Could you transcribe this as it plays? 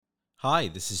Hi,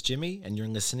 this is Jimmy, and you're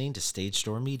listening to Stage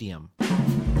Door Medium. You're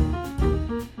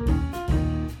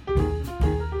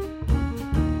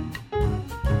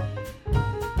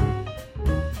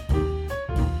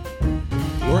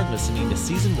listening to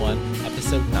Season 1,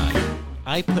 Episode 9,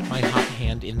 I Put My Hot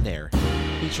Hand in There,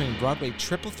 featuring Broadway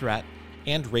triple threat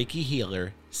and Reiki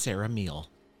healer, Sarah Meal.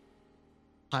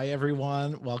 Hi,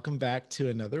 everyone. Welcome back to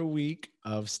another week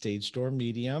of Stage Door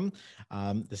Medium.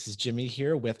 This is Jimmy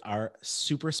here with our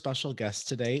super special guest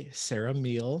today, Sarah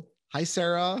Meal. Hi,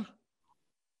 Sarah.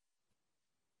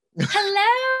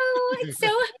 Hello. It's so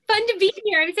fun to be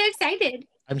here. I'm so excited.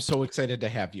 I'm so excited to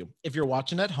have you. If you're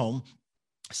watching at home,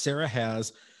 Sarah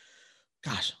has,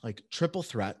 like triple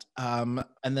threat. And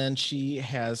then she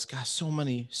has so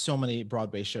many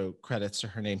Broadway show credits to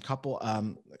her name.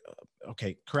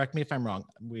 Okay, correct me if I'm wrong.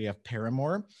 We have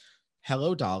Paramore,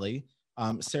 Hello Dolly.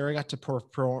 Sarah got to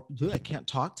perform. I can't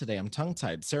talk today. I'm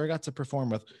tongue-tied. Sarah got to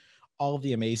perform with all of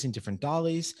the amazing different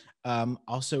Dollies.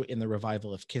 Also in the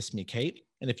revival of Kiss Me Kate.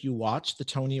 And if you watch the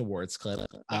Tony Awards clip,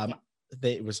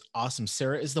 it was awesome.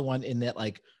 Sarah is the one in that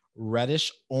like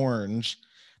reddish orange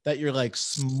that you're like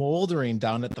smoldering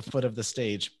down at the foot of the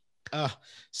stage.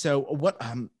 So what?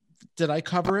 Did I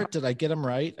cover it? Did I get them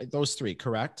right? Those three,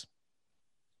 correct?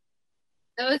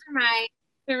 Those are my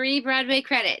 3 Broadway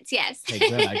credits. Yes. Okay,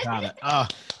 good. I got it.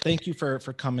 Thank you for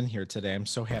coming here today. I'm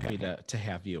so happy to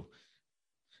have you.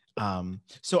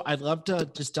 So I'd love to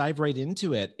just dive right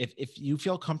into it. If you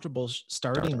feel comfortable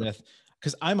starting with,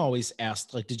 because I'm always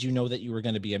asked, like, did you know that you were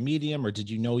going to be a medium, or did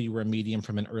you know you were a medium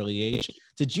from an early age?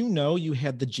 Did you know you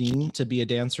had the gene to be a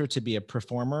dancer, to be a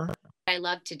performer? I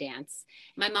love to dance.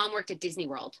 My mom worked at Disney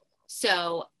World.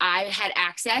 So I had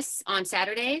access on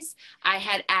Saturdays. I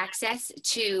had access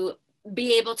to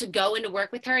be able to go into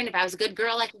work with her. And if I was a good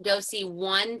girl, I could go see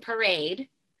one parade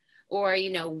or,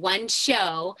 one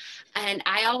show. And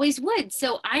I always would.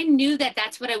 So I knew that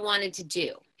that's what I wanted to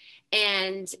do.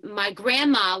 And my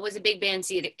grandma was a big band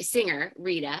singer,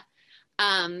 Rita.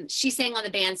 She sang on the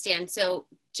bandstand. So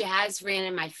jazz ran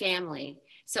in my family.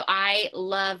 So I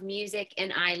love music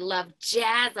and I love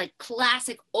jazz, like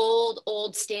classic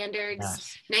old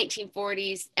standards, yes.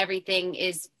 1940s, everything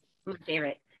is my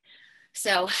favorite.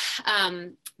 So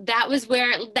that's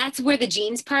where the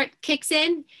genes part kicks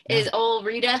in, is old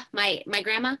Rita, my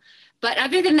grandma. But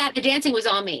other than that, the dancing was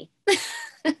all me.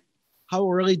 How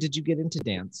early did you get into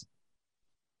dance?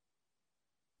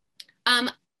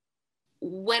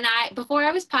 Before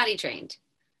I was potty trained,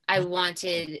 I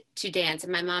wanted to dance,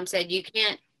 and my mom said, you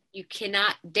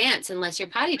cannot dance unless you're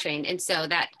potty trained. And so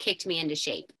that kicked me into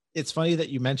shape. It's funny that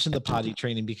you mentioned the potty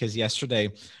training, because yesterday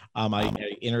I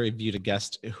interviewed a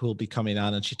guest who will be coming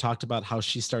on, and she talked about how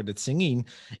she started singing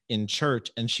in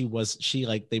church, and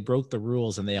they broke the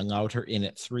rules and they allowed her in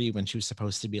at 3 when she was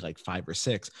supposed to be like 5 or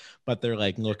 6. But they're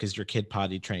like, look, is your kid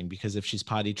potty trained? Because if she's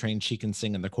potty trained, she can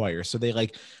sing in the choir. So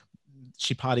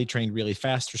she potty trained really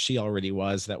fast, or she already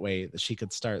was, that way that she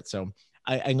could start. So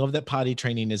I love that potty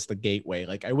training is the gateway.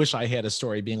 Like, I wish I had a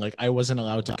story being like, I wasn't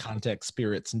allowed to contact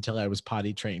spirits until I was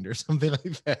potty trained or something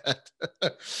like that.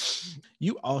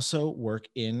 You also work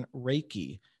in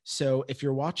Reiki. So if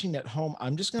you're watching at home,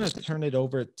 I'm just going to turn it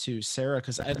over to Sarah,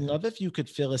 because I'd love if you could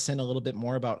fill us in a little bit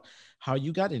more about how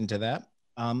you got into that.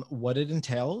 What it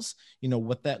entails,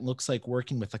 what that looks like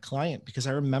working with a client. Because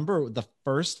I remember the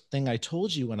first thing I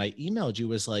told you when I emailed you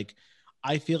was like,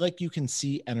 I feel like you can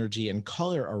see energy and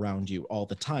color around you all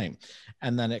the time.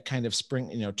 And then it kind of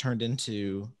turned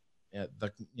into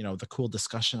the cool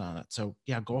discussion on it. So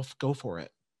yeah, go for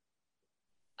it.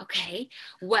 Okay.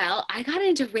 Well, I got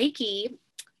into Reiki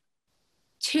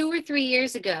 2 or 3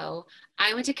 years ago.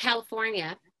 I went to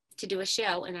California to do a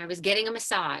show, and I was getting a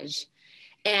massage.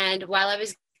 And while I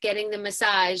was getting the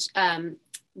massage,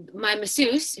 my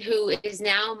masseuse, who is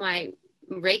now my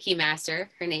Reiki master,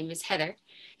 her name is Heather.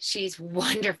 She's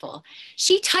wonderful.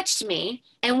 She touched me,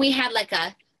 and we had like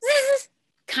a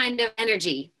kind of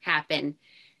energy happen.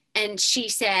 And she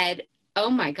said, oh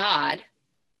my God,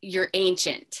 you're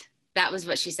ancient. That was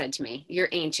what she said to me. You're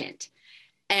ancient.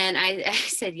 And I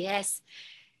said, yes.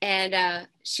 And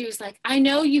she was like, I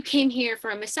know you came here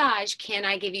for a massage. Can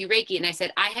I give you Reiki? And I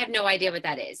said, I have no idea what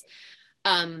that is.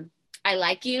 I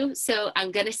like you, so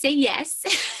I'm going to say yes.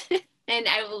 And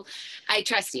I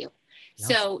trust you. Yeah.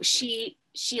 So she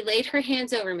laid her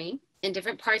hands over me in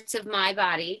different parts of my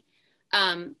body,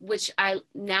 which I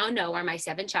now know are my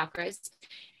 7 chakras.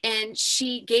 And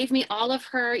she gave me all of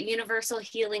her universal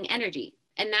healing energy.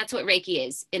 And that's what Reiki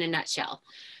is in a nutshell.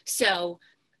 So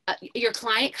your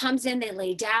client comes in, they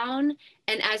lay down,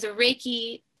 and as a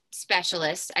Reiki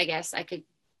specialist, I guess I could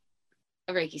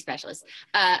a Reiki specialist.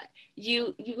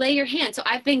 You lay your hand. So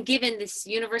I've been given this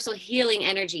universal healing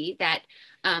energy that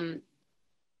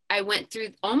I went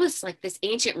through almost like this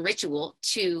ancient ritual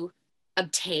to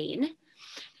obtain.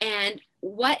 And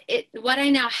what I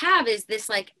now have is this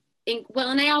like, and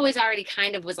I always already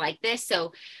kind of was like this.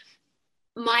 So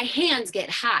my hands get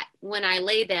hot when I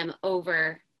lay them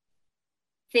over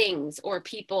things or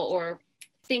people or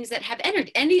things that have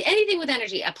energy, anything with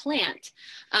energy, a plant,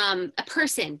 a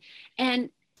person. And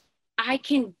I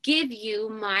can give you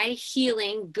my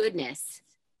healing goodness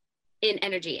in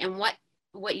energy. And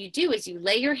what you do is you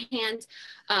lay your hands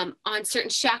on certain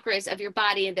chakras of your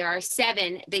body, and there are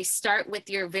 7. They start with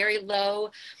your very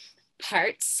low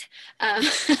parts.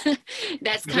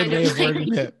 That's kind of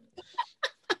like,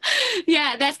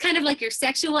 yeah, that's kind of like your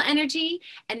sexual energy.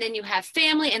 And then you have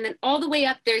family, and then all the way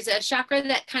up, there's a chakra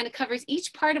that kind of covers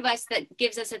each part of us that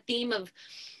gives us a theme of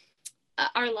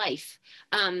our life.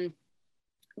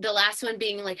 The last one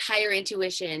being like higher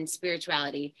intuition,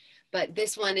 spirituality. But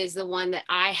this one is the one that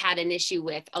I had an issue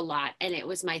with a lot. And it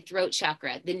was my throat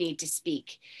chakra, the need to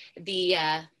speak, the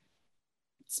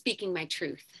speaking my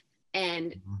truth.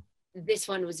 And this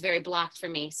one was very blocked for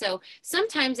me. So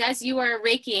sometimes as you are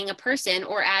Reikiing a person,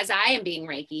 or as I am being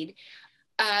Reikied,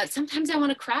 sometimes I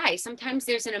want to cry. Sometimes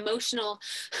there's an emotional,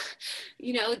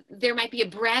 there might be a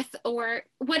breath, or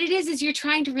what it is you're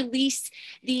trying to release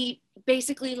the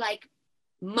basically like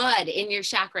mud in your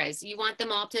chakras. You want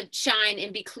them all to shine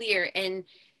and be clear, and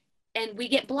we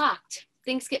get blocked.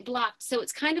 Things get blocked. So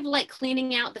it's kind of like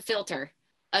cleaning out the filter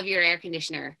of your air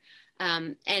conditioner.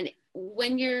 And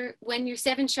when your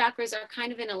 7 chakras are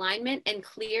kind of in alignment and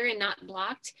clear and not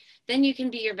blocked, then you can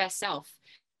be your best self.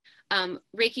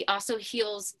 Reiki also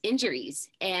heals injuries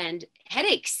and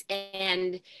headaches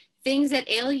and things that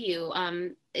ail you.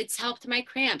 It's helped my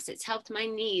cramps. It's helped my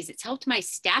knees. It's helped my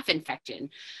staph infection.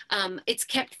 It's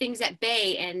kept things at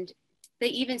bay. And they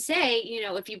even say,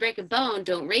 if you break a bone,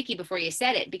 don't Reiki before you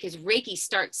set it, because Reiki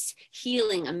starts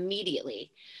healing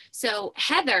immediately. So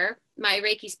Heather, my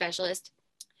Reiki specialist,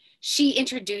 she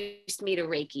introduced me to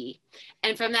Reiki.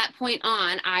 And from that point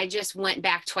on, I just went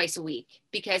back twice a week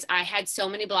because I had so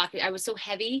many blockages. I was so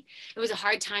heavy. It was a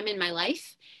hard time in my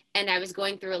life, and I was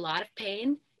going through a lot of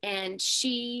pain, and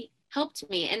she helped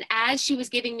me. And as she was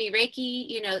giving me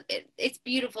Reiki, it's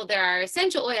beautiful. There are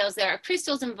essential oils, there are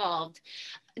crystals involved,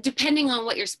 depending on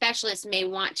what your specialist may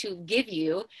want to give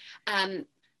you.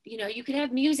 You could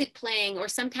have music playing, or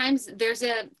sometimes there's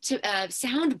a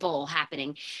sound bowl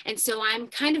happening. And so I'm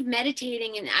kind of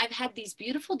meditating, and I've had these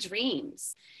beautiful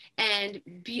dreams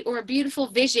or beautiful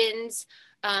visions.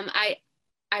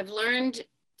 I've learned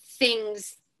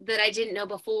things that I didn't know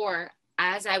before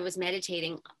as I was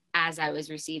meditating, as I was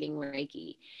receiving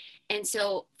Reiki. And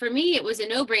so for me, it was a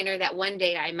no-brainer that one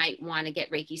day I might want to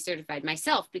get Reiki certified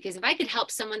myself, because if I could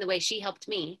help someone the way she helped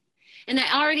me, and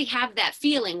I already have that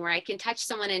feeling where I can touch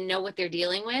someone and know what they're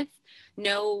dealing with,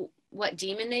 know what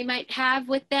demon they might have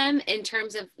with them in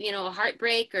terms of, a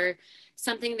heartbreak or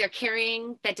something they're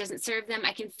carrying that doesn't serve them.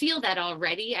 I can feel that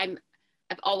already. I've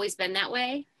always been that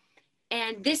way.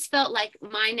 And this felt like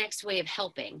my next way of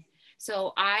helping.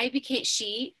 So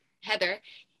Heather,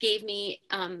 gave me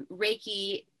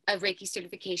a Reiki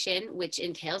certification, which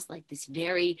entails like this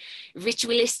very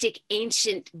ritualistic,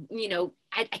 ancient,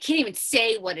 I can't even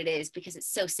say what it is because it's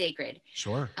so sacred.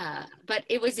 Sure. But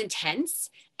it was intense.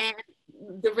 And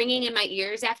the ringing in my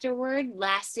ears afterward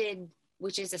lasted,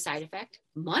 which is a side effect,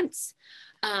 months.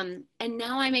 And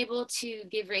now I'm able to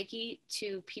give Reiki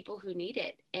to people who need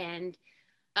it. And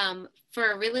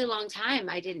for a really long time,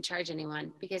 I didn't charge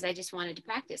anyone because I just wanted to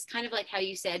practice. Kind of like how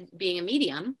you said, being a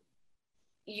medium,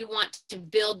 you want to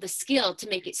build the skill to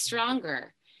make it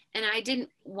stronger. And I didn't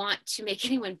want to make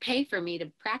anyone pay for me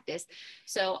to practice.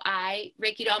 So I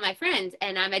Reiki'd all my friends,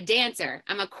 and I'm a dancer.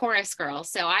 I'm a chorus girl.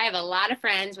 So I have a lot of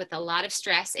friends with a lot of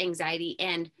stress, anxiety,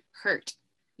 and hurt,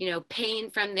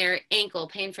 pain from their ankle,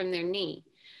 pain from their knee.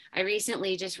 I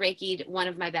recently just Reiki'd one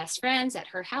of my best friends at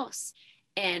her house,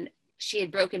 and she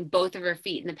had broken both of her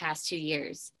feet in the past 2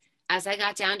 years. As I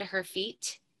got down to her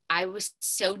feet, I was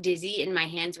so dizzy and my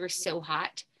hands were so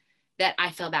hot that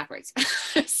I fell backwards.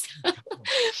 So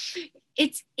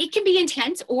it can be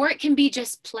intense, or it can be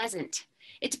just pleasant.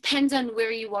 It depends on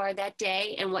where you are that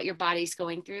day and what your body's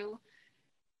going through.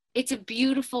 It's a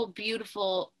beautiful,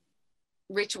 beautiful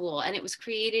ritual, and it was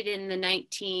created in the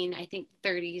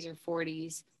 30s or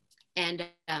 40s. And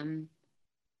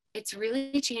it's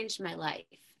really changed my life.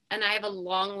 And I have a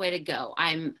long way to go.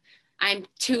 I'm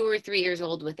 2 or 3 years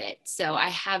old with it. So I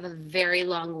have a very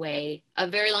long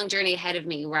journey ahead of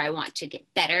me where I want to get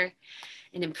better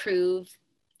and improve.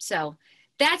 So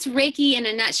that's Reiki in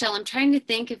a nutshell. I'm trying to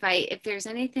think if there's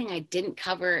anything I didn't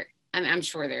cover. I'm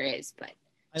sure there is, but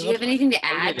do you have anything to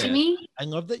add to me? I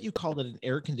love that you called it an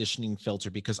air conditioning filter,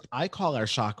 because I call our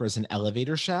chakras an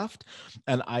elevator shaft.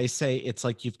 And I say it's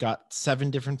like you've got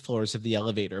 7 different floors of the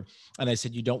elevator. And I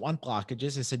said, you don't want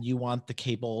blockages. I said, you want the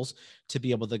cables to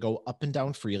be able to go up and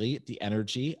down freely, the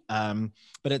energy.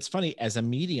 But it's funny, as a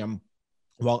medium,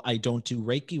 while I don't do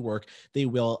Reiki work, they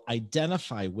will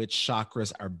identify which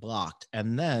chakras are blocked.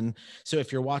 And then, so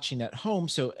if you're watching at home,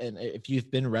 and if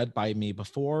you've been read by me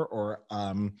before, or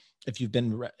if you've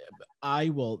been, I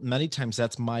will, many times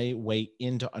that's my way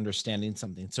into understanding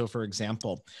something. So for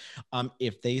example,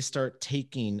 if they start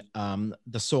taking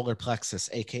the solar plexus,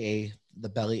 AKA the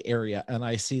belly area, and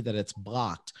I see that it's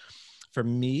blocked, for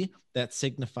me, that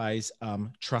signifies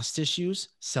trust issues,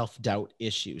 self-doubt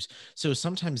issues. So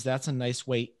sometimes that's a nice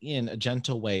way in, a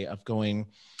gentle way of going,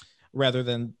 rather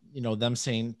than, them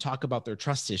saying, talk about their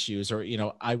trust issues, or,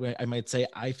 I might say,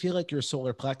 I feel like your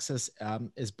solar plexus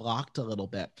is blocked a little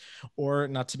bit, or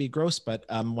not to be gross, but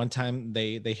one time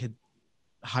they had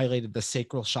highlighted the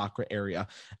sacral chakra area.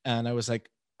 And I was like,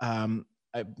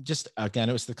 again,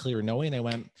 it was the clear knowing. I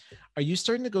went, are you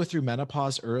starting to go through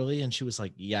menopause early? And she was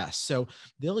like, yes. So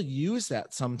they'll use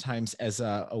that sometimes as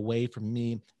a way for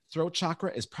me. Throat chakra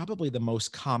is probably the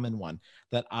most common one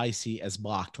that I see as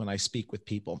blocked when I speak with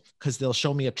people, because they'll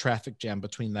show me a traffic jam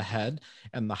between the head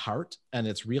and the heart. And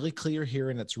it's really clear here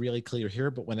and it's really clear here.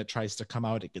 But when it tries to come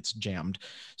out, it gets jammed.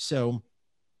 So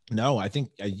no, I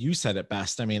think you said it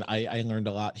best. I mean, I learned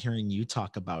a lot hearing you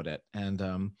talk about it. And,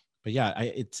 but yeah,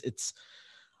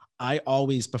 I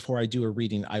always, before I do a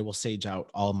reading, I will sage out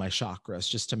all my chakras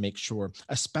just to make sure,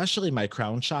 especially my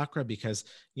crown chakra, because,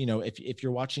 if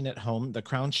you're watching at home, the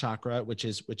crown chakra, which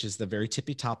is the very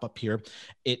tippy top up here,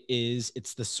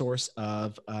 it's the source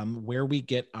of where we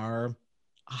get our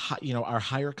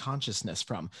higher consciousness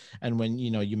from. And when,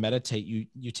 you meditate,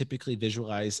 you typically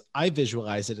I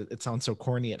visualize it. It sounds so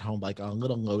corny at home, like a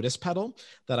little lotus petal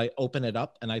that I open it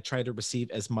up and I try to receive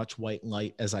as much white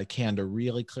light as I can to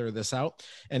really clear this out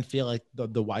and feel like the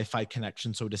Wi-Fi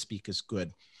connection, so to speak, is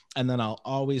good. And then I'll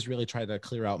always really try to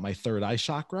clear out my third eye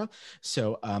chakra.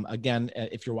 So again,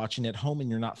 if you're watching at home and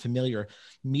you're not familiar,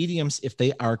 mediums, if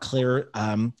they are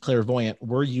clairvoyant,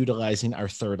 we're utilizing our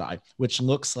third eye, which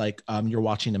looks like you're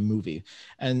watching a movie.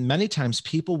 And many times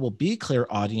people will be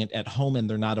clairaudient at home and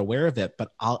they're not aware of it,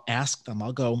 but I'll ask them,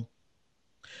 I'll go,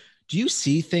 do you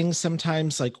see things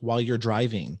sometimes like while you're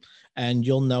driving? And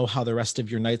you'll know how the rest of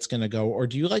your night's going to go? Or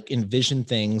do you like envision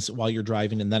things while you're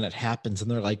driving and then it happens? And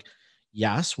they're like,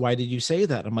 yes. Why did you say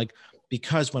that? I'm like,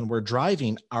 because when we're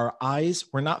driving, our eyes,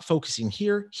 we're not focusing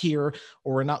here, or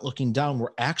we're not looking down. We're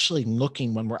actually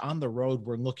looking, when we're on the road,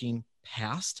 we're looking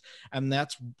past. And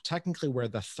that's technically where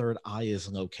the third eye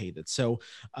is located. So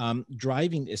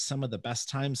driving is some of the best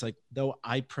times, like though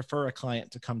I prefer a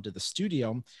client to come to the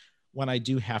studio, when I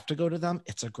do have to go to them,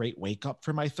 it's a great wake up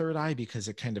for my third eye because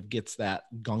it kind of gets that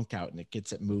gunk out and it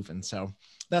gets it moving. So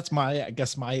that's my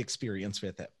experience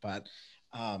with it. But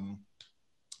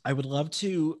I would love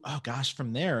to,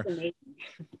 from there,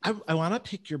 I want to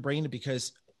pick your brain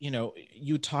because,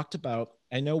 you talked about,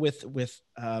 I know with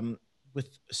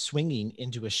swinging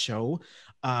into a show.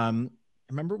 I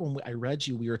remember when I read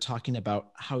you, we were talking about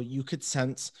how you could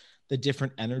sense the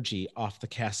different energy off the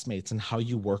castmates and how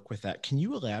you work with that. Can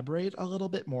you elaborate a little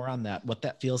bit more on that, what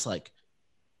that feels like?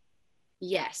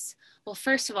 Yes. Well,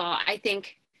 first of all, I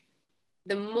think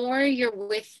the more you're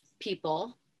with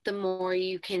people, the more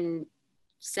you can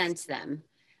sense them.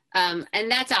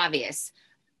 And that's obvious.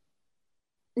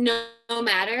 No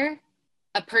matter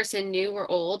a person new or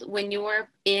old, when you're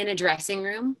in a dressing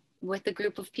room with a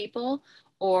group of people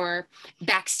or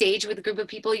backstage with a group of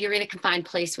people, you're in a confined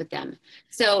place with them.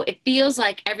 So it feels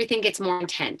like everything gets more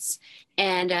intense.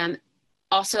 And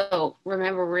also,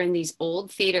 remember, we're in these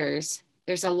old theaters.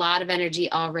 There's a lot of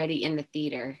energy already in the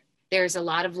theater. There's a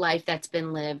lot of life that's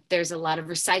been lived. There's a lot of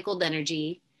recycled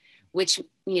energy, which,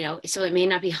 so it may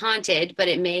not be haunted, but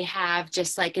it may have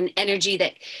just like an energy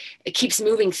that it keeps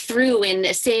moving through in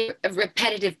the same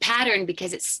repetitive pattern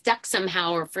because it's stuck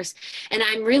somehow and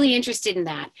I'm really interested in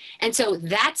that. And so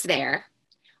that's there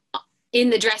in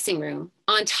the dressing room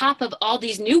on top of all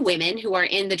these new women who are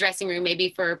in the dressing room, maybe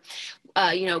for,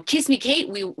 Kiss Me Kate,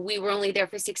 we were only there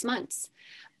for 6 months.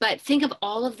 But think of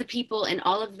all of the people and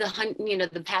all of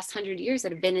the past 100 years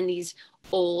that have been in these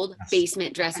old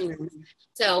basement dressing rooms.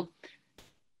 So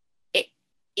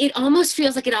it almost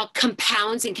feels like it all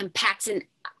compounds and compacts. And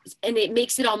and it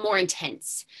makes it all more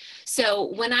intense.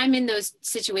 So when I'm in those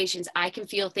situations, I can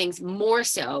feel things more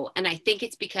so. And I think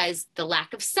it's because the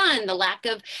lack of sun, the lack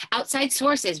of outside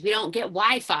sources, we don't get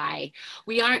Wi-Fi,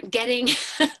 we aren't getting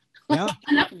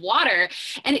enough water,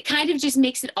 and it kind of just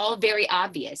makes it all very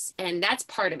obvious. And that's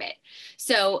part of it.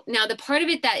 So now the part of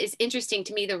it that is interesting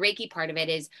to me, the Reiki part of it,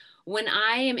 is when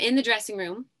I am in the dressing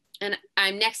room and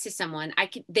I'm next to someone,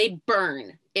 they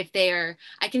burn if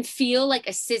I can feel like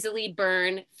a sizzly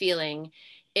burn feeling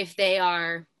if they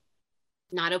are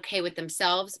not okay with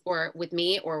themselves or with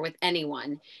me or with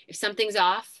anyone. If something's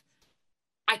off,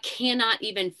 I cannot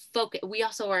even focus. We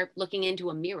also are looking into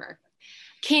a mirror.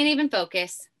 Can't even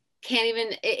focus.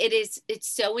 It's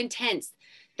so intense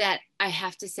that I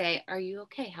have to say, are you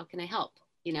okay? How can I help?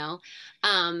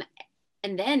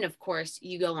 And then of course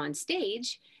you go on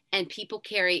stage and people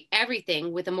carry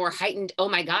everything with a more heightened, oh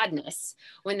my godness,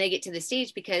 when they get to the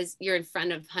stage, because you're in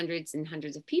front of hundreds and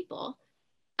hundreds of people.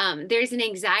 There's an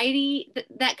anxiety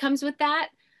that comes with that,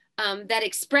 that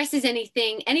expresses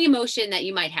any emotion that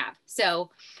you might have. So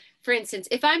for instance,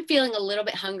 if I'm feeling a little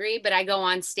bit hungry, but I go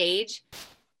on stage,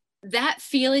 that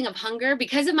feeling of hunger,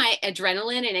 because of my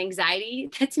adrenaline and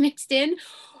anxiety that's mixed in,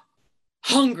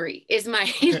 hungry is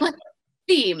my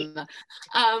theme.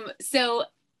 So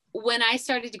when I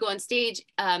started to go on stage,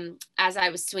 as I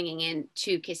was swinging in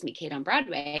to Kiss Me Kate on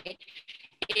Broadway,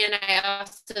 and I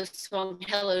also swung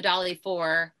Hello Dolly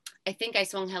I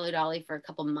swung Hello Dolly for a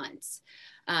couple months,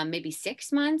 maybe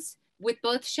 6 months. With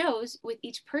both shows, with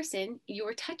each person,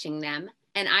 you're touching them.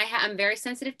 And I'm very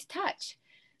sensitive to touch.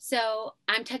 So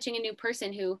I'm touching a new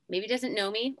person who maybe doesn't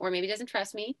know me or maybe doesn't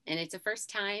trust me, and it's a first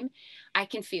time. I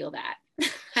can feel that.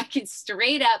 I can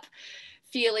straight up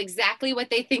feel exactly what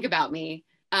they think about me,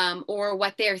 or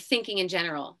what they're thinking in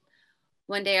general.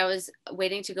 One day I was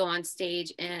waiting to go on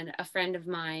stage and a friend of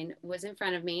mine was in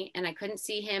front of me and I couldn't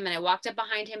see him, and I walked up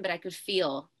behind him, but I could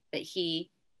feel that he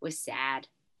was sad.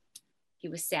 He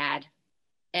was sad,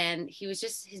 and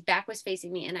his back was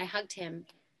facing me, and I hugged him,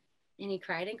 and he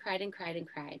cried and cried and cried and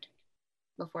cried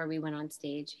before we went on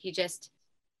stage.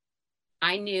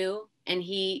 I knew, and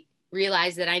he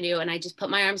realized that I knew, and I just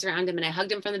put my arms around him and I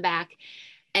hugged him from the back,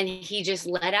 and he just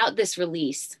let out this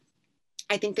release.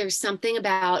 I think there's something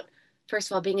about, first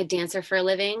of all, being a dancer for a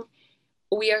living.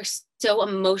 We are so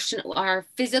emotional. Our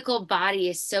physical body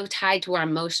is so tied to our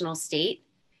emotional state.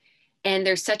 And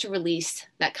there's such a release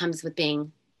that comes with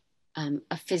being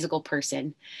a physical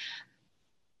person.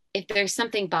 If there's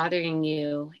something bothering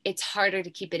you, it's harder to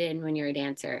keep it in when you're a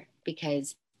dancer,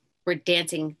 because we're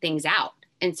dancing things out.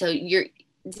 And so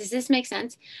does this make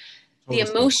sense? Totally.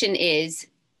 The emotion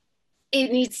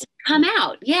it needs to come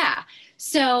out. Yeah.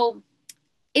 So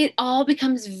it all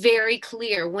becomes very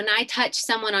clear when I touch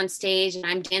someone on stage and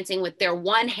I'm dancing with their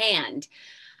one hand.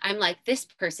 I'm like, this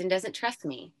person doesn't trust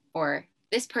me, or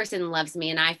this person loves me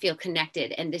and I feel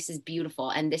connected, and this is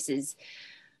beautiful, and this is,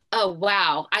 oh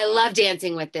wow, I love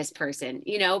dancing with this person,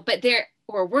 but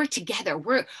we're together,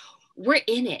 we're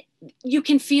in it. You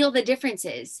can feel the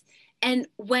differences. And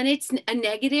when it's a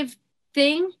negative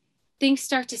thing, things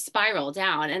start to spiral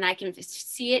down, and I can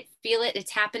see it, feel it,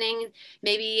 it's happening.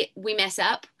 Maybe we mess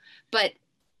up, but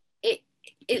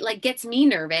it like gets me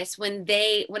nervous when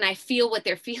I feel what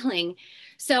they're feeling.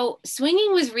 So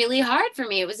swinging was really hard for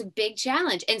me. It was a big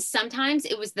challenge. And sometimes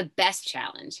it was the best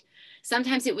challenge.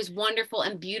 Sometimes it was wonderful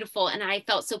and beautiful, and I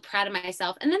felt so proud of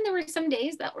myself. And then there were some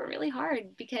days that were really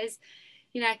hard because,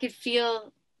 I could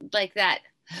feel like that,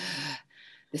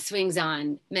 the swings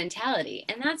on mentality.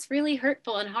 And that's really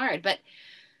hurtful and hard, but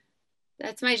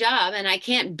that's my job and I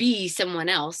can't be someone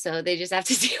else. So they just have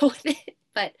to deal with it.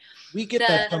 But we get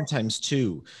that sometimes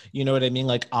too. You know what I mean?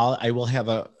 Like I will have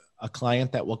a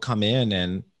client that will come in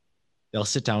and they'll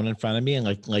sit down in front of me,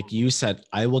 and like you said,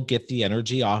 I will get the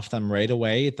energy off them right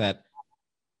away that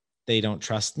they don't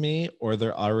trust me, or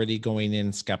they're already going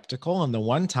in skeptical. And the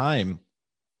one time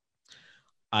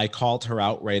I called her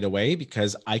out right away,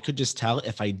 because I could just tell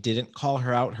if I didn't call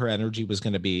her out, her energy was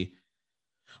going to be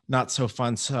not so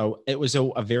fun. So it was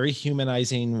a very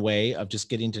humanizing way of just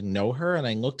getting to know her. And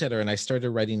I looked at her and I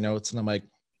started writing notes, and I'm like,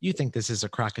 you think this is a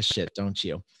crock of shit, don't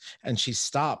you? And she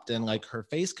stopped, and like her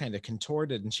face kind of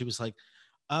contorted, and she was like,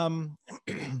 well,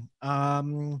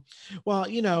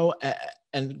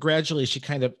 and gradually she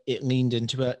it leaned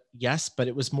into it. Yes. But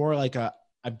it was more like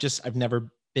I've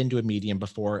never been to a medium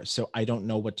before, so I don't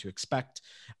know what to expect.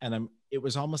 And it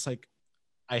was almost like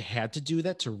I had to do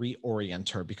that to reorient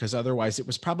her, because otherwise it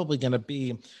was probably going to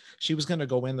be, she was going to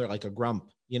go in there like a grump,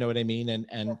 you know what I mean?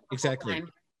 And exactly.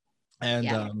 And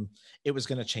yeah. It was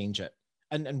going to change it.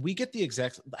 And we get the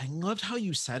exact, I loved how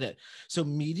you said it. So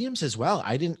mediums as well.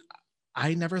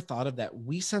 I never thought of that.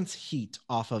 We sense heat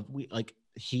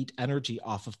energy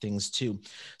off of things too.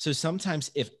 So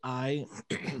sometimes if I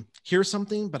hear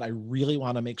something, but I really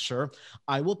want to make sure,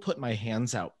 I will put my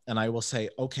hands out and I will say,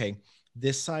 okay,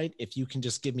 this side, if you can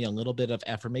just give me a little bit of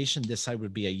affirmation, this side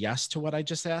would be a yes to what I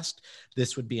just asked.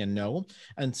 This would be a no.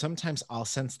 And sometimes I'll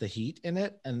sense the heat in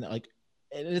it. And like,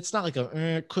 it's not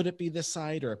like could it be this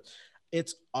side? Or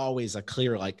it's always a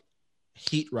clear, like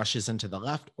heat rushes into the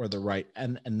left or the right.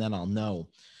 And then I'll know.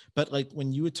 But like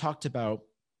when you had talked about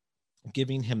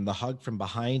giving him the hug from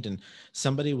behind, and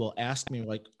somebody will ask me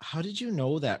like, how did you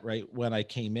know that right when I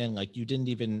came in? Like you didn't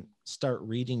even start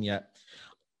reading yet.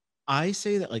 I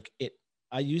say that like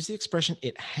I use the expression,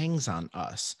 it hangs on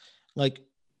us. Like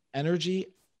energy,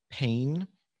 pain,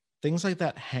 things like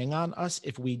that hang on us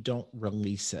if we don't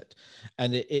release it.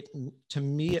 And it to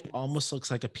me, it almost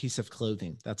looks like a piece of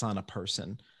clothing that's on a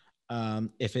person.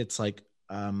 If it's like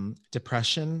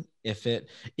depression, if it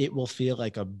will feel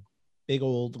like a big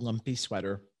old lumpy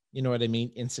sweater. You know what I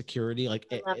mean? Insecurity, like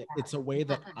it's a way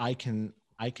that I can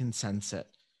sense it.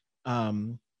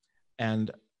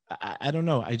 And I don't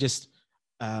know. I just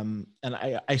and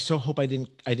I so hope I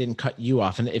didn't cut you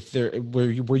off. And if there were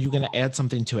you going to add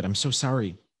something to it? I'm so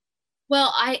sorry.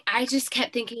 Well, I just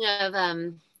kept thinking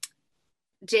of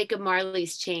Jacob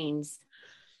Marley's chains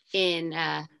in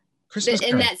Christmas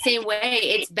in Carol. that same way.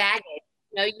 It's baggage.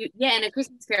 In a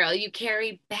Christmas Carol, you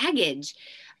carry baggage,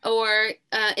 or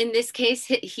in this case,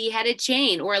 he had a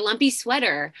chain or a lumpy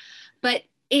sweater, but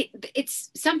it's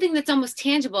something that's almost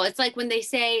tangible. It's like when they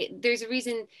say there's a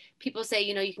reason people say,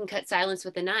 you can cut silence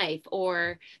with a knife,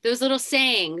 or those little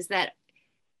sayings that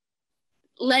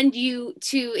lend you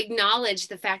to acknowledge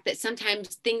the fact that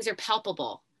sometimes things are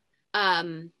palpable.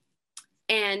 And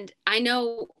I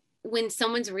know when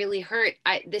someone's really hurt,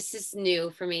 this is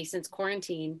new for me since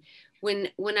quarantine.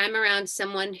 When I'm around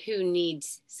someone who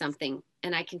needs something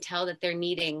and I can tell that they're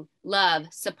needing love,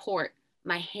 support,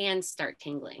 my hands start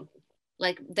tingling.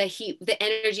 Like the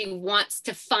energy wants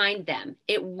to find them.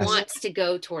 It wants to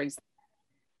go towards them.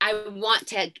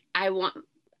 I want,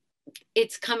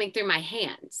 it's coming through my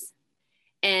hands.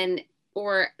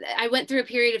 Or I went through a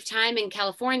period of time in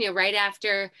California right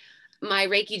after my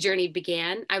Reiki journey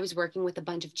began. I was working with a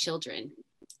bunch of children,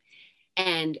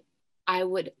 and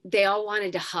they all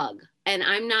wanted to hug. And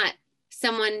I'm not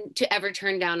someone to ever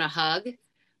turn down a hug,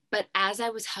 but as I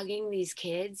was hugging these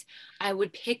kids, I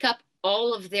would pick up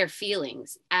all of their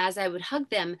feelings as I would hug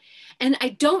them. And I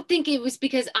don't think it was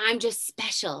because I'm just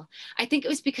special. I think it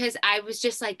was because I was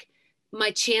just like,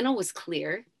 my channel was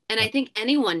clear. And I think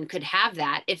anyone could have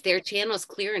that if their channel is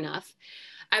clear enough.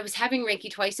 I was having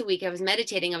Reiki twice a week. I was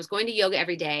meditating. I was going to yoga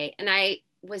every day, and I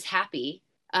was happy.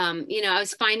 I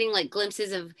was finding like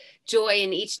glimpses of joy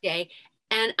in each day,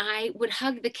 and I would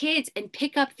hug the kids and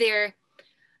pick up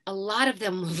a lot of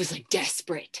them was like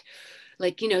desperate.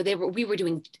 Like, we were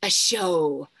doing a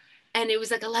show, and it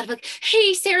was like a lot of like,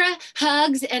 hey, Sarah,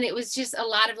 hugs. And it was just a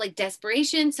lot of like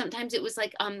desperation. Sometimes it was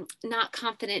like, not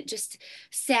confident, just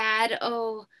sad.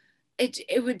 Oh,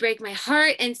 it would break my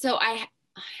heart. And so I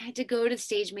had to go to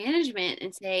stage management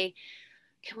and say,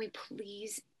 can we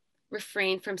please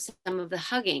refrain from some of the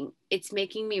hugging? It's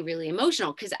making me really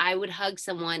emotional, because I would hug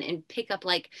someone and pick up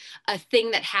like a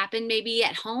thing that happened maybe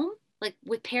at home, like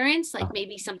with parents, like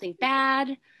maybe something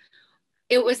bad.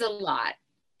 It was a lot.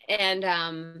 And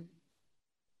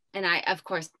of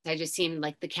course, I just seemed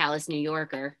like the callous New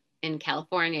Yorker in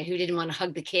California who didn't want to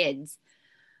hug the kids.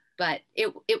 But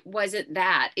it wasn't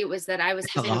that. It was that I was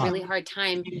having a really hard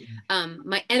time.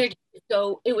 My energy,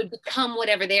 so it would become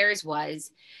whatever theirs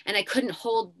was, and I couldn't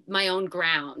hold my own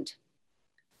ground.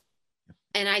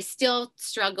 And I still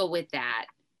struggle with that.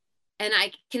 And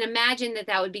I can imagine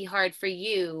that would be hard for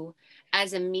you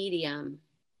as a medium,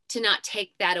 to not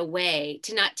take that away,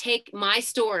 to not take my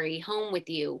story home with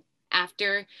you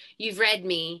after you've read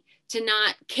me, to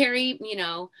not carry,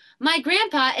 my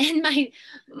grandpa and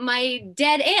my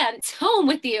dead aunt home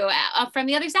with you from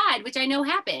the other side, which I know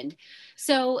happened.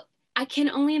 So I can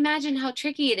only imagine how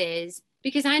tricky it is,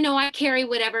 because I know I carry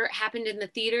whatever happened in the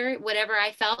theater, whatever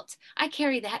I felt, I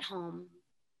carry that home.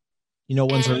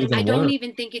 Ones are even I don't worse.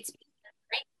 even think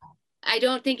I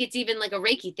don't think it's even like a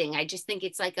Reiki thing. I just think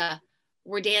it's like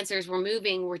we're dancers, we're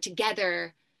moving, we're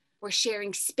together, we're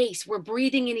sharing space, we're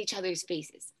breathing in each other's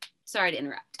faces. Sorry to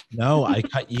interrupt. No, I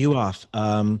cut you off.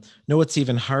 No, what's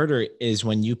even harder is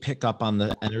when you pick up on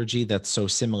the energy that's so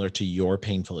similar to your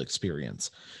painful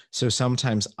experience. So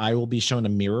sometimes I will be shown a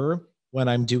mirror when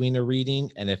I'm doing a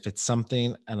reading. And if it's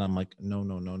something and I'm like, no,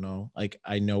 no, no, no, like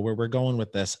I know where we're going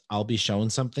with this, I'll be shown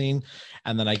something.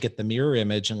 And then I get the mirror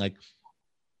image and like,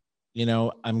 You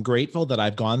know, I'm grateful that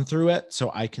I've gone through it.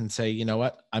 So I can say, you know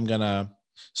what, I'm going to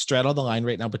straddle the line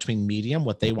right now between medium,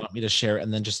 what they want me to share,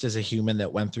 and then just as a human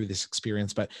that went through this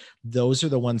experience. But those are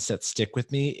the ones that stick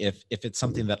with me. If it's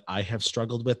something that I have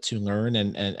struggled with to learn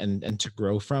and to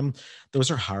grow from,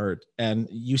 those are hard. And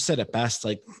you said it best,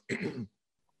 like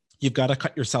you've got to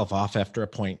cut yourself off after a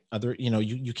point.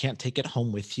 You can't take it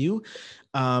home with you.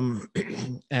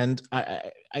 And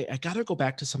I got to go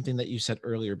back to something that you said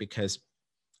earlier, because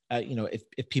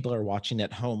if people are watching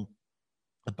at home,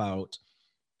 about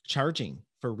charging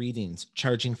for readings,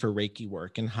 charging for Reiki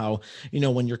work, and how,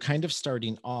 when you're kind of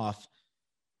starting off,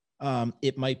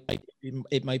 it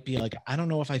might be like, I don't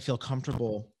know if I feel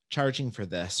comfortable charging for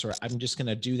this, or I'm just going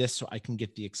to do this so I can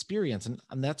get the experience.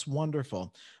 And that's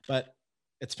wonderful. But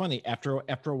it's funny, after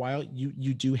a while,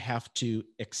 you do have to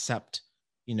accept,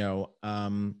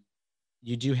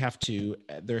 you do have to,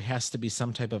 there has to be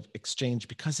some type of exchange,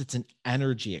 because it's an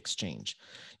energy exchange.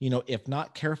 If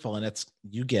not careful, and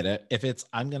you get it, if it's,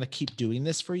 I'm going to keep doing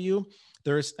this for you,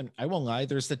 and I won't lie,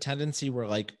 there's the tendency where,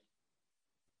 like,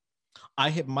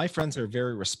 my friends are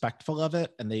very respectful of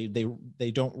it, and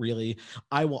they don't really,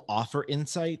 I will offer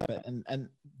insight, but, and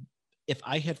if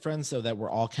I had friends though that were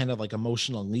all kind of like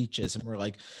emotional leeches, and we're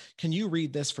like, can you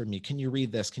read this for me? Can you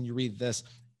read this? Can you read this?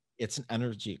 It's an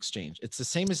energy exchange. It's the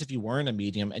same as if you weren't a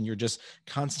medium and you're just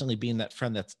constantly being that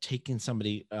friend that's taking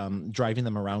somebody, driving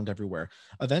them around everywhere.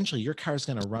 Eventually your car is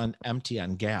going to run empty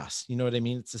on gas. You know what I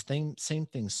mean? It's the same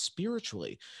thing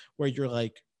spiritually, where you're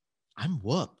like, I'm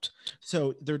whooped.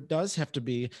 So there does have to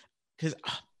be, because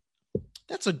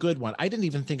that's a good one. I didn't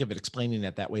even think of it explaining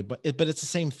it that way, but it's the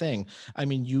same thing. I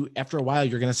mean, after a while,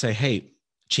 you're going to say, hey,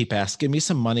 cheap ass, give me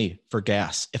some money for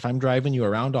gas. If I'm driving you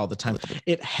around all the time,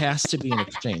 it has to be an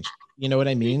exchange. You know what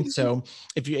I mean? So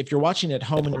if you're watching at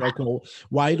home and you're like, well,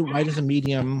 why does a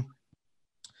medium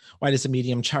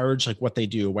charge like what they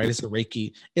do? Why does a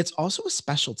Reiki? It's also a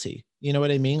specialty. You know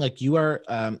what I mean? Like, you are,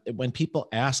 when people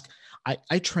ask,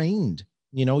 I trained,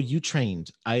 you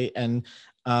trained. I am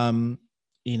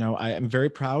very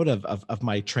proud of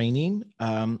my training.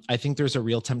 I think there's a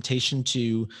real temptation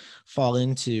to fall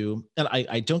into, and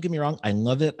I don't get me wrong, I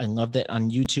love it. I love that on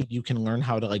YouTube you can learn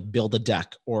how to, like, build a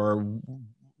deck or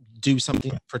do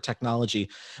something for technology.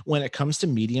 When it comes to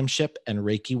mediumship and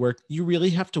Reiki work, you really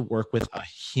have to work with a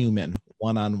human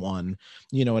one-on-one,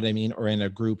 you know what I mean? Or in a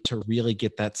group, to really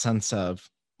get that sense of,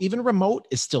 even remote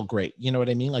is still great. You know what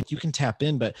I mean? Like, you can tap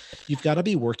in, but you've got to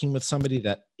be working with somebody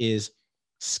that is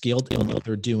skilled in what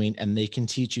they're doing, and they can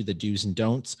teach you the do's and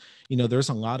don'ts. There's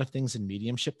a lot of things in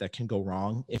mediumship that can go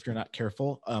wrong if you're not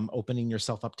careful, opening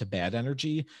yourself up to bad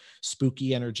energy,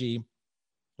 spooky energy.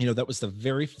 That was the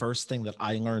very first thing that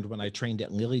I learned when I trained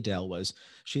at Lilydale. Was,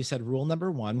 she said, rule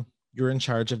number one, you're in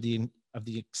charge of the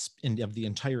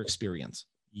entire experience.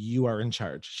 You are in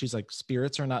charge. She's like,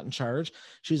 spirits are not in charge.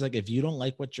 She's like, if you don't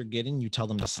like what you're getting, you tell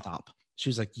them to stop.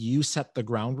 She's like, you set the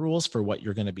ground rules for what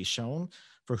you're going to be shown,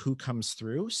 for who comes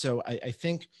through. So I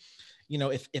think,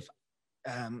 if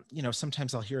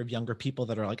sometimes I'll hear of younger people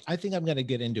that are like, I think I'm going to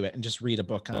get into it and just read a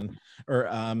book on,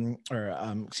 read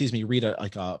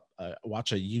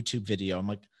watch a YouTube video. I'm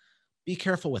like, be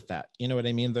careful with that. You know what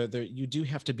I mean? You do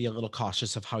have to be a little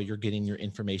cautious of how you're getting your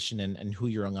information, and who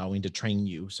you're allowing to train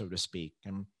you, so to speak.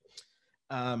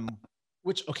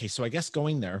 Okay, so I guess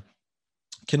going there,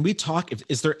 can we talk,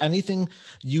 is there anything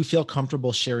you feel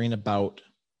comfortable sharing about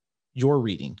your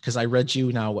reading? Because I read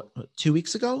you now, 2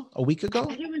 weeks ago, a week ago? I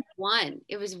think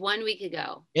it was 1 week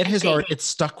ago. It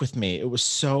stuck with me. It was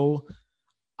so,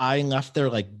 I left there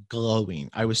like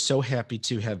glowing. I was so happy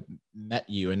to have met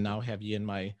you, and now have you in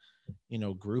my,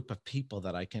 group of people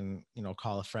that I can,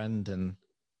 call a friend. And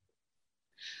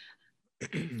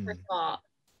first of all,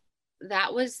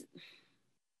 that was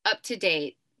up to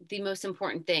date the most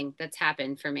important thing that's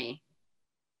happened for me.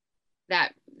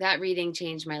 That reading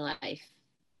changed my life.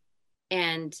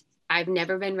 And I've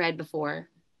never been read before.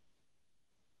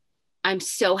 I'm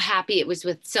so happy it was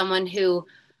with someone who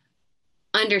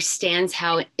understands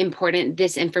how important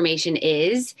this information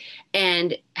is,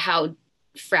 and how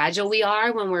fragile we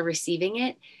are when we're receiving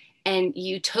it. And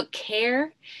you took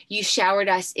care. You showered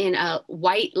us in a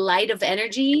white light of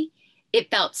energy.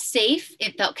 It felt safe.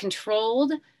 It felt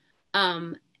controlled.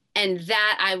 And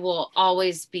that I will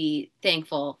always be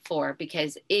thankful for,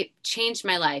 because it changed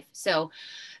my life. So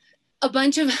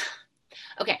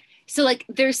okay. So, like,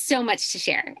 there's so much to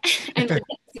share. I'm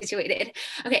situated.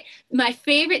 Okay. My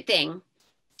favorite thing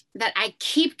that I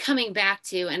keep coming back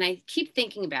to, and I keep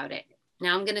thinking about it.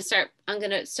 Now I'm going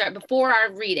to start before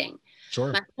our reading.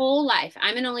 Sure. My whole life,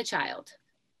 I'm an only child.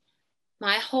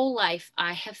 My whole life,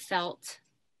 I have felt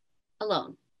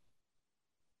alone.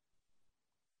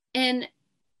 And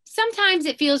sometimes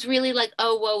it feels really like,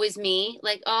 oh, woe is me.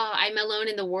 Like, oh, I'm alone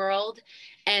in the world.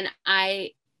 And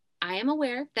I am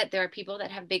aware that there are people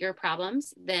that have bigger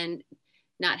problems than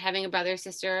not having a brother or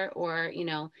sister or,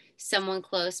 someone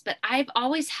close. But I've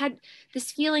always had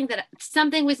this feeling that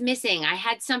something was missing. I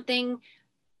had something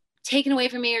taken away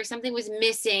from me or something was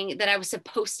missing that I was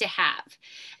supposed to have.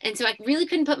 And so I really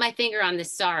couldn't put my finger on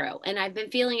this sorrow. And I've been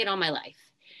feeling it all my life.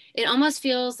 It almost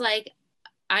feels like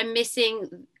I'm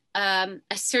missing a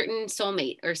certain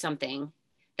soulmate or something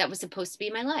that was supposed to be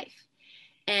my life.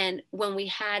 And when we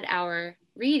had our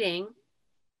reading,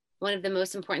 one of the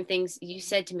most important things you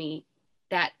said to me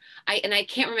that I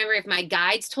can't remember if my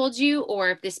guides told you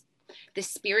or if this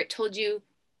spirit told you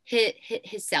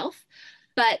his self,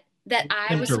 but that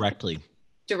I was directly.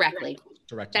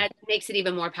 That makes it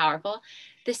even more powerful.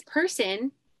 This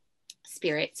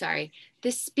spirit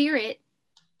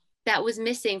that was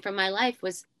missing from my life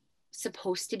was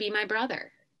supposed to be my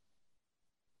brother.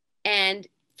 And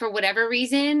for whatever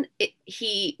reason,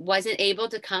 he wasn't able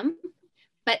to come,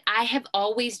 but I have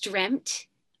always dreamt,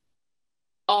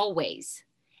 always.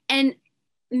 And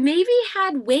maybe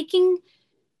had waking,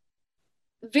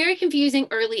 very confusing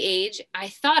early age, I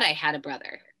thought I had a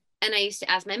brother. And I used to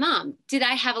ask my mom, did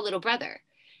I have a little brother?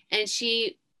 And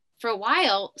she, for a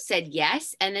while, said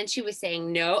yes. And then she was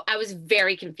saying no. I was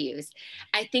very confused.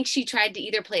 I think she tried to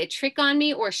either play a trick on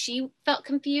me or she felt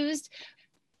confused.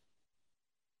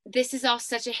 This is all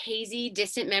such a hazy,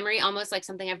 distant memory, almost like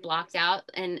something I've blocked out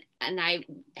and I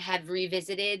have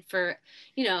revisited for,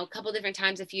 a couple different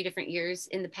times, a few different years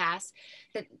in the past,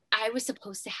 that I was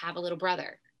supposed to have a little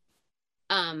brother.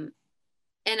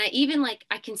 And I even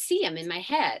I can see him in my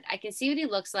head. I can see what he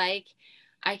looks like.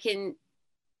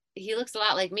 He looks a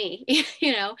lot like me,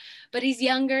 but he's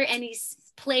younger and he's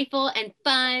playful and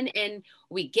fun and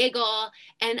we giggle.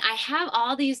 And I have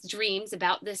all these dreams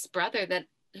about this brother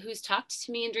who's talked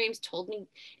to me in dreams, told me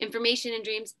information in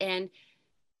dreams. And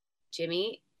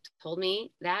Jimmy told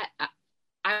me that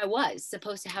I was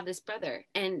supposed to have this brother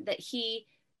and that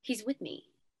he's with me.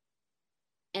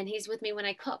 And he's with me when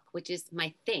I cook, which is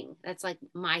my thing. That's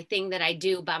my thing that I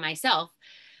do by myself.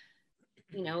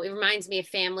 It reminds me of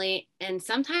family. And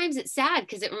sometimes it's sad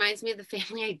because it reminds me of the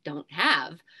family I don't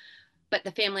have, but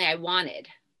the family I wanted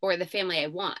or the family I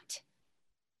want.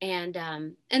 And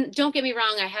don't get me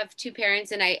wrong, I have two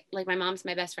parents and my mom's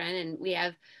my best friend and we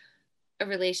have a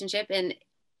relationship. And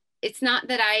it's not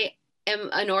that I am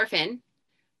an orphan,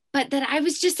 but that I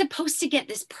was just supposed to get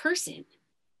this person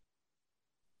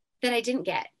that I didn't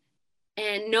get.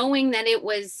 And knowing that it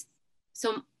was,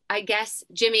 so I guess,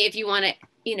 Jimmy, if you want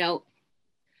to,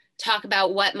 talk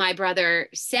about what my brother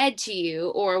said to you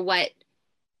or what,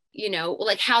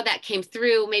 how that came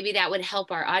through, maybe that would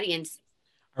help our audience.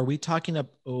 Are we talking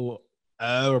about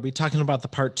the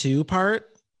part 2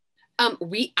 part?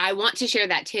 I want to share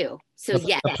that too. So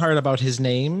yes. The part about his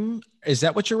name, is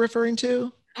that what you're referring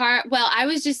to? Well,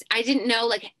 I didn't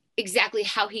know exactly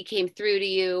how he came through to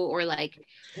you or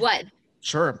what.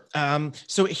 Sure.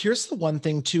 So here's the one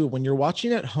thing too, when you're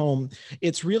watching at home,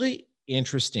 it's really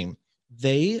interesting.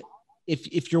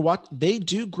 If you're watching, they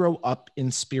do grow up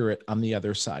in spirit on the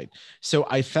other side. So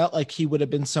I felt like he would have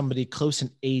been somebody close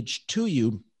in age to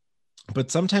you, but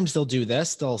sometimes they'll do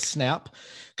this, they'll snap,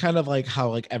 kind of like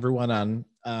how everyone on,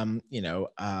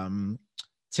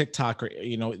 TikTok or,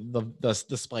 the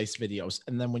Splice videos.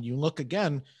 And then when you look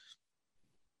again,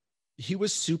 he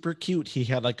was super cute. He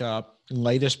had a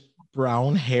lightish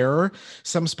brown hair.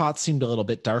 Some spots seemed a little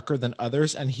bit darker than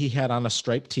others. And he had on a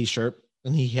striped t-shirt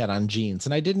and he had on jeans.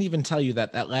 And I didn't even tell you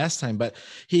that last time, but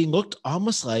he looked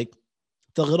almost like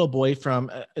the little boy from,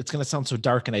 it's going to sound so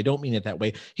dark and I don't mean it that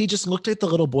way. He just looked like the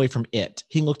little boy from It.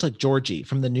 He looked like Georgie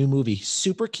from the new movie,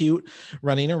 super cute,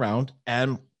 running around.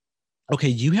 And okay,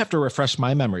 you have to refresh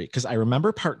my memory because I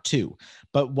remember part 2,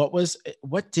 but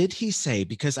what did he say?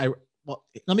 Because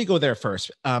let me go there first.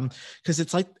 Because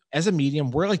it's as a medium,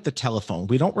 we're like the telephone.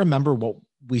 We don't remember what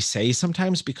we say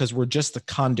sometimes because we're just the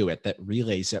conduit that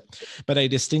relays it. But I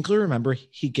distinctly remember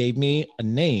he gave me a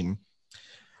name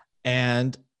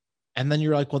and then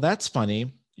you're like, well, that's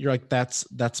funny. You're like, that's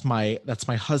my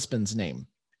husband's name.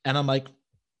 And I'm like,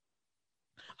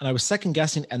 and I was second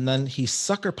guessing. And then he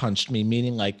sucker punched me,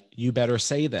 meaning you better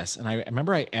say this. And I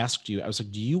remember I asked you, I was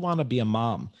like, do you want to be a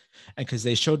mom? And because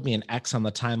they showed me an X on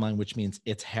the timeline, which means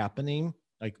it's happening.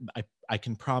 I I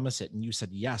can promise it. And you said,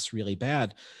 yes, really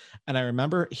bad. And I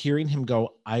remember hearing him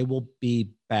go, I will be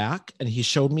back. And he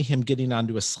showed me him getting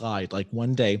onto a slide. Like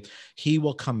one day he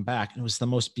will come back. And it was the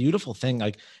most beautiful thing.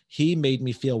 Like he made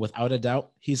me feel without a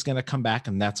doubt, he's going to come back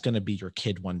and that's going to be your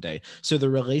kid one day. So the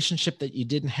relationship that you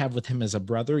didn't have with him as a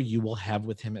brother, you will have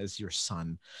with him as your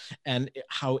son. And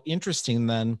how interesting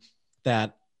then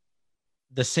that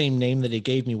the same name that he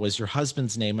gave me was your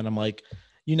husband's name. And I'm like,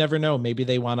 you never know. Maybe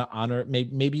they want to honor,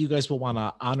 maybe you guys will want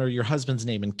to honor your husband's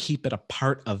name and keep it a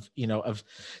part of,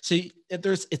 so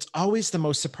it's always the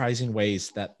most surprising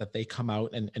ways that they come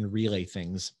out and relay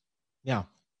things. Yeah.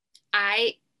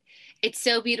 It's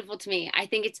so beautiful to me. I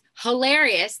think it's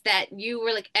hilarious that you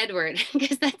were like Edward,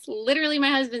 because that's literally my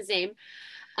husband's name.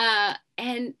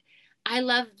 And I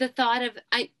love the thought of,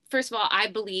 first of all, I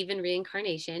believe in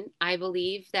reincarnation. I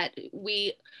believe that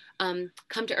we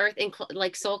come to earth in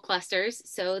like soul clusters,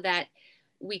 so that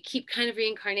we keep kind of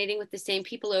reincarnating with the same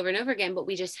people over and over again, but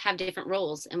we just have different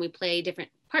roles and we play different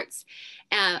parts.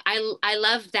 I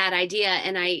love that idea,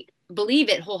 and I believe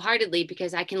it wholeheartedly,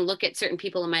 because I can look at certain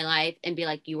people in my life and be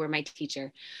like, you were my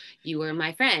teacher, you were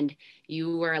my friend,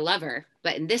 you were a lover,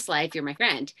 but in this life you're my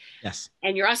friend. Yes.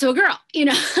 And you're also a girl,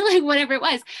 like whatever it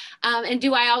was. And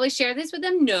do I always share this with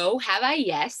them? No. Have I?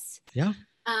 Yes. Yeah.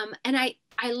 And I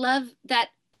love that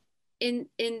in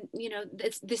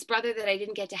this brother that I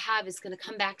didn't get to have is going to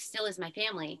come back still as my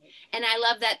family. And I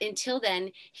love that until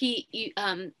then, you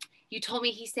told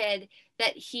me, he said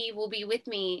that he will be with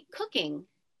me cooking.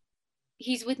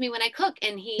 He's with me when I cook,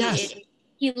 and he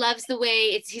loves the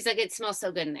way he's like, it smells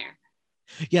so good in there.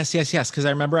 Yes. Because I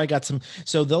remember I got some,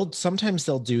 so sometimes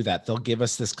they'll do that. They'll give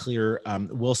us this clear,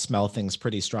 we'll smell things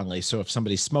pretty strongly. So if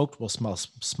somebody smoked, we'll smell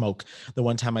smoke. The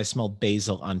one time I smelled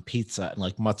basil on pizza and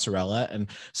like mozzarella, and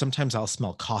sometimes I'll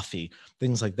smell coffee,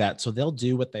 things like that. So they'll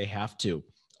do what they have to.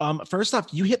 First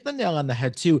off, you hit the nail on the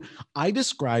head too. I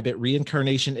describe it,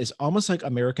 reincarnation is almost like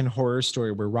American Horror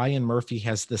Story, where Ryan Murphy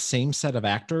has the same set of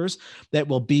actors that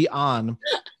will be on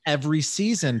every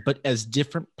season, but as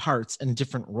different parts and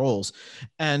different roles.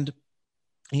 And,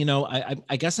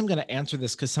 I guess I'm going to answer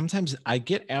this because sometimes I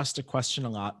get asked a question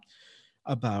a lot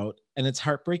about, and it's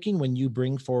heartbreaking when you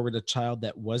bring forward a child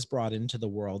that was brought into the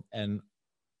world and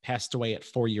passed away at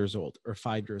 4 years old or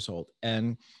 5 years old.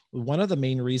 And one of the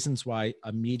main reasons why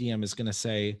a medium is going to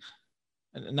say,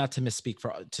 not to speak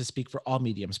for all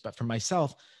mediums, but for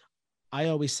myself, I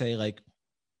always say, like,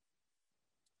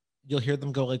 you'll hear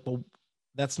them go like, well,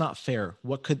 that's not fair.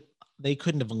 They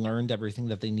couldn't have learned everything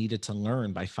that they needed to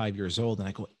learn by 5 years old. And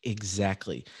I go,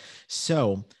 exactly.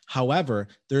 So, however,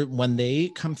 when they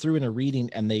come through in a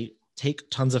reading and they take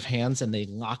tons of hands and they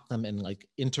lock them and like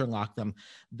interlock them,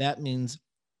 that means,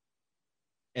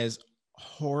 as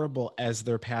horrible as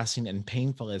their passing and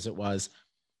painful as it was,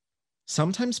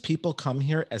 sometimes people come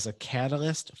here as a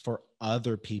catalyst for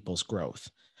other people's growth.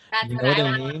 That's what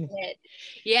I mean?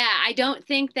 Yeah, I don't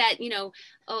think that,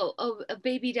 a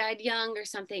baby died young or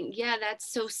something. Yeah, that's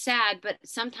so sad. But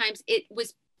sometimes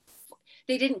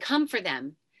they didn't come for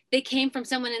them. They came from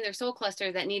someone in their soul cluster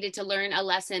that needed to learn a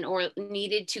lesson or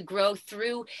needed to grow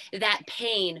through that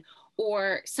pain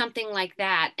or something like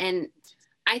that. And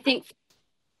I think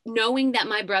knowing that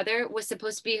my brother was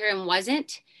supposed to be here and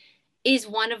wasn't is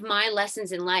one of my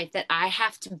lessons in life, that I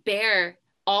have to bear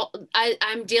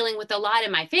I'm dealing with a lot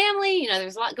in my family.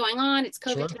 There's a lot going on. It's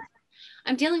COVID. Sure.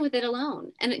 I'm dealing with it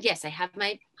alone. And yes, I have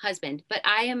my husband, but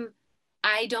I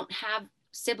don't have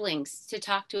siblings to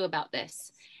talk to about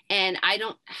this. And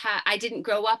I didn't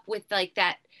grow up with like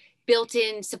that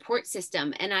built-in support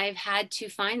system. And I've had to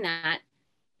find that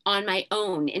on my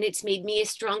own, and it's made me a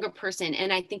stronger person.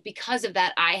 And I think because of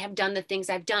that, I have done the things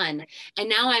I've done. And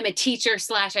now I'm a teacher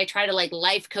 / I try to like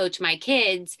life coach my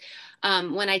kids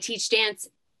when I teach dance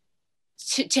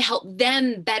to help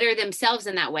them better themselves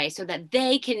in that way so that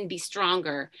they can be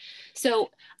stronger.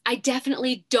 So I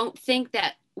definitely don't think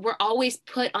that we're always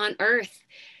put on earth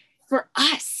for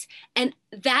us. And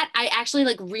that I actually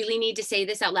like really need to say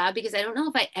this out loud, because I don't know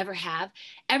if I ever have.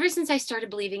 Ever since I started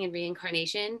believing in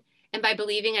reincarnation, and by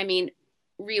believing, I mean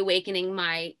reawakening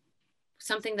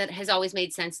something that has always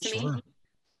made sense to me,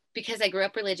 because I grew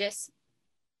up religious,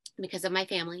 because of my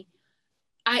family.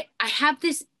 I have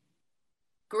this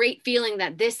great feeling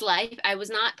that this life, I was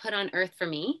not put on earth for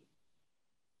me.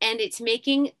 And it's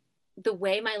making the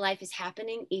way my life is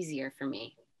happening easier for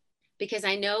me, because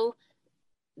I know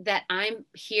that I'm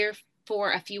here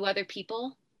for a few other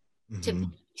people.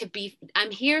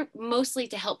 I'm here mostly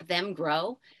to help them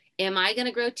grow. Am I going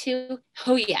to grow too?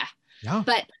 Oh yeah.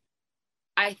 But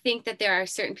I think that there are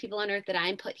certain people on earth that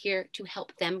I'm put here to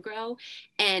help them grow.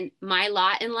 And my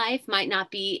lot in life might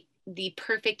not be the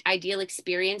perfect ideal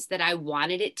experience that I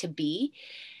wanted it to be.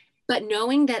 But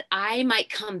knowing that I might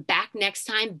come back next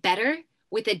time better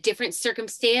with a different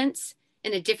circumstance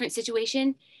in a different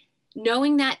situation,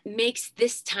 knowing that makes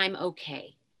this time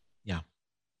okay. Yeah.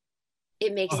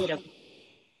 It makes it okay.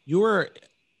 You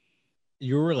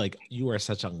were like, you are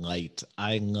such a light.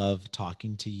 I love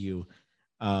talking to you.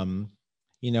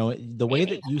 You know, the way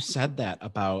that you said that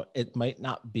about it might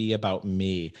not be about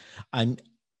me.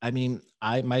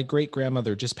 My great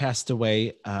grandmother just passed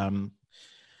away.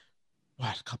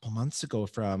 A couple months ago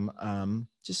from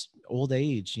just old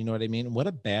age. You know what I mean? What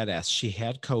a badass. She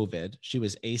had COVID. She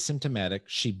was asymptomatic.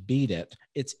 She beat it.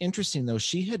 It's interesting though.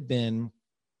 She had been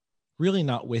really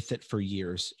not with it for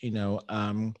years, you know.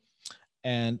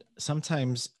 And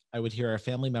sometimes I would hear our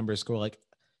family members go like,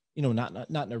 you know, not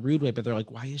in a rude way, but they're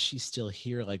like, why is she still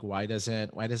here? Like, why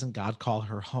doesn't God call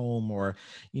her home? Or,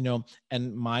 you know,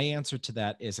 and my answer to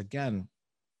that is, again,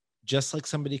 just like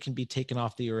somebody can be taken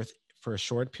off the earth for a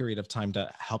short period of time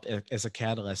to help as a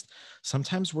catalyst,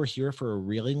 sometimes we're here for a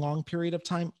really long period of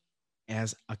time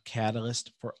as a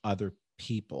catalyst for other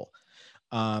people.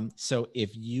 So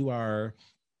if you are,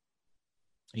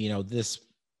 you know, this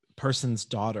person's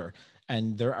daughter,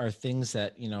 and there are things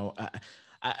that, you know,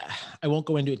 I won't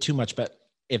go into it too much, but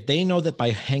if they know that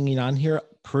by hanging on here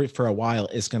for a while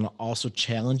is going to also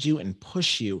challenge you and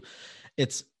push you,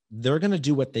 they're going to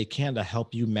do what they can to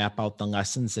help you map out the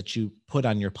lessons that you put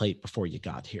on your plate before you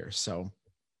got here. So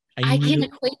I can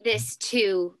equate this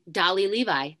to Dolly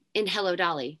Levi in Hello,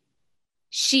 Dolly.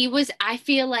 I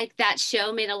feel like that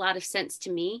show made a lot of sense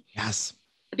to me. Yes.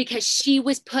 Because she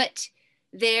was put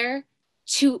there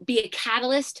to be a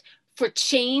catalyst for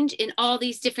change in all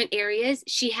these different areas.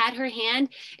 She had her hand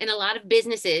in a lot of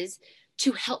businesses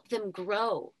to help them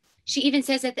grow. She even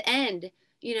says at the end,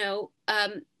 you know,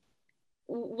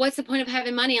 what's the point of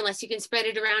having money unless you can spread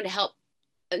it around to help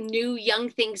new young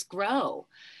things grow?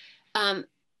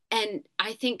 And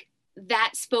I think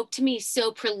that spoke to me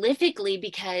so prolifically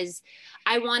because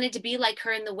I wanted to be like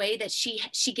her in the way that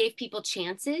she gave people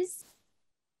chances.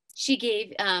 She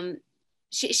gave,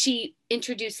 she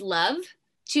introduced love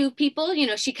to people. You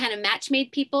know, she kind of match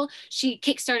made people. She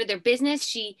kickstarted their business.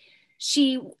 She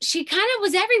kind of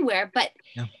was everywhere, but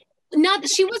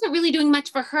she wasn't really doing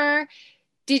much for her.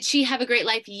 Did she have a great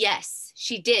life? Yes,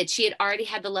 she did. She had already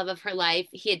had the love of her life.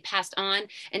 He had passed on.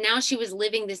 And now she was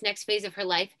living this next phase of her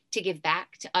life to give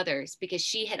back to others because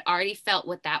she had already felt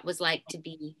what that was like to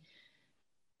be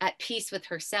at peace with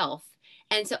herself.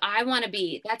 And so I want to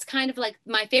be, that's kind of like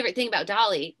my favorite thing about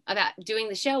Dolly, about doing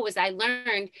the show, was I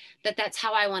learned that that's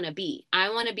how I want to be. I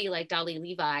want to be like Dolly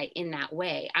Levi in that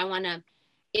way. I want to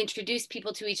introduce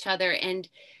people to each other and,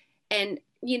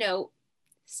 you know,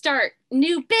 start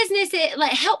new businesses,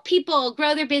 like help people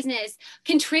grow their business,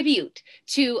 contribute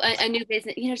to a new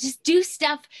business, you know, just do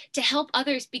stuff to help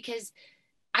others because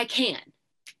I can.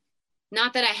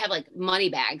 Not that I have like money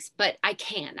bags, but I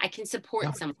can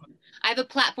support someone. I have a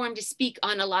platform to speak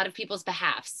on a lot of people's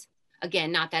behalfs.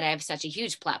 Again, not that I have such a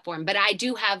huge platform, but I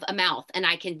do have a mouth and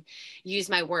I can use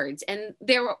my words. And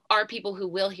there are people who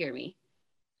will hear me.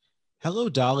 Hello,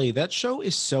 Dolly. That show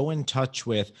is so in touch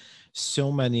with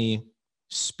so many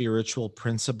spiritual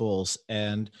principles.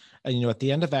 And you know, at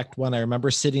the end of Act 1, I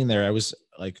remember sitting there, I was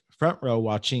like front row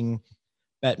watching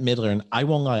Bette Midler, and I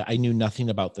won't lie, I knew nothing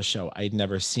about the show. I'd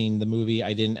never seen the movie.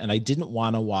 I didn't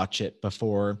want to watch it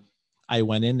before I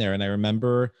went in there. And I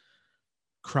remember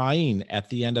crying at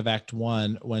the end of Act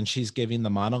 1 when she's giving the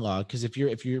monologue. Because if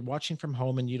you're watching from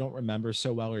home and you don't remember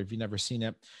so well, or if you've never seen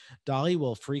it, Dolly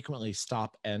will frequently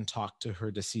stop and talk to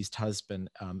her deceased husband,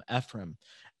 Ephraim.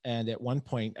 And at one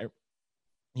point,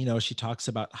 you know, she talks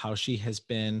about how she has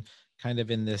been kind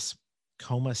of in this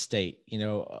coma state, you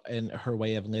know, in her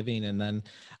way of living. And then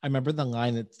I remember the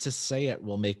line that to say it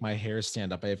will make my hair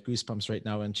stand up. I have goosebumps right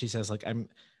now. And she says, like,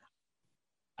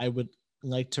 I would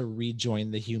like to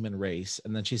rejoin the human race.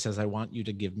 And then she says, I want you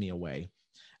to give me away.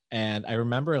 And I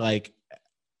remember like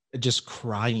just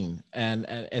crying. And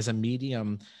as a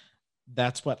medium,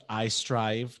 that's what I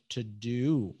strive to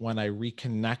do when I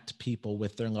reconnect people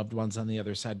with their loved ones on the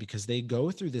other side, because they go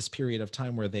through this period of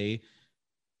time where they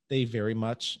very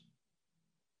much,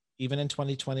 even in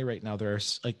 2020 right now,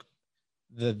 there's like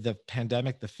the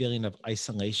pandemic, the feeling of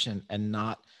isolation and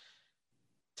not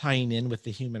tying in with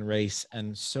the human race,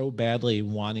 and so badly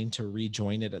wanting to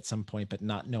rejoin it at some point, but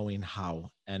not knowing how,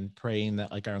 and praying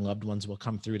that like our loved ones will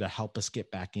come through to help us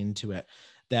get back into it.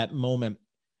 That moment,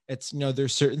 it's, you know,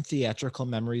 there's certain theatrical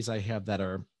memories I have that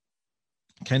are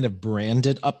kind of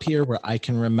branded up here where I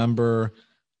can remember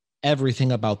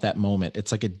everything about that moment,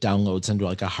 it's like it downloads into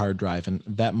like a hard drive, and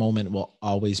that moment will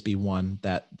always be one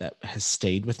that has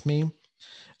stayed with me.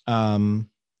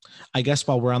 I guess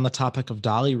while we're on the topic of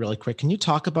Dolly really quick, can you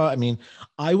talk about, I mean,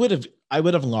 I would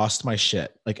have lost my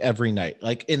shit like every night,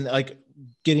 like in like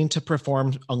getting to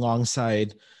perform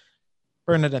alongside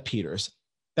Bernadette Peters,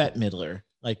 Bette Midler,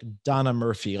 like Donna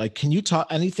Murphy. Like, can you talk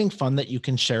anything fun that you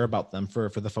can share about them for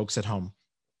the folks at home?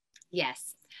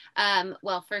 Yes.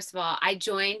 Well, first of all,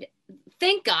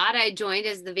 thank God I joined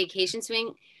as the vacation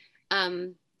swing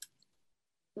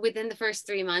within the first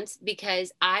 3 months,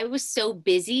 because I was so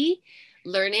busy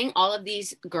learning all of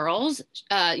these girls,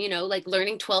 like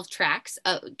learning 12 tracks,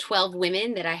 12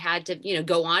 women that I had to,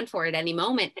 go on for at any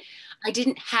moment. I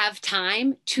didn't have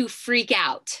time to freak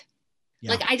out.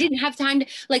 Yeah. Like I didn't have time to,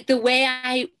 like the way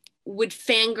I would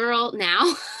fangirl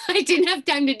now, I didn't have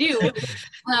time to do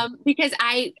because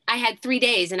I had 3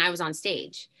 days and I was on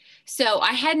stage. So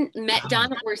I hadn't met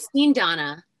Donna or seen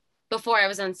Donna before I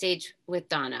was on stage with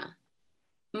Donna.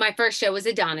 My first show was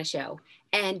a Donna show,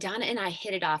 and Donna and I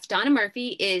hit it off. Donna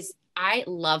Murphy I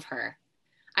love her.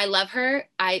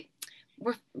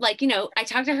 We're like, I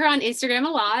talk to her on Instagram a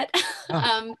lot.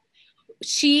 Oh.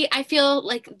 I feel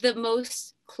like the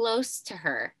most close to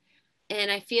her, and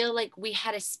I feel like we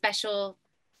had a special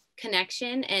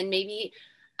connection, and maybe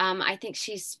I think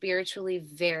she's spiritually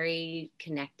very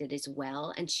connected as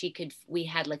well. And we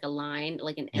had like a line,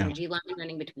 like an energy line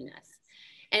running between us.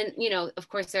 And, of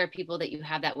course there are people that you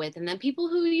have that with, and then people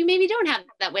who you maybe don't have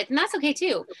that with, and that's okay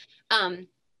too.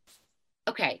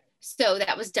 Okay. So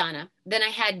that was Donna. Then I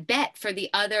had Bette for the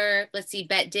other,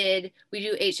 we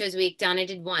do 8 shows a week. Donna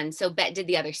did 1. So Bette did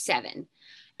the other 7.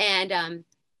 And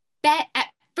Bette at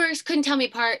first couldn't tell me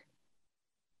apart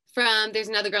from, there's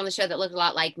another girl on the show that looked a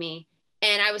lot like me.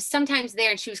 And I was sometimes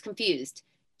there and she was confused.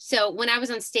 So when I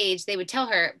was on stage, they would tell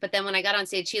her, but then when I got on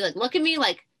stage, she look at me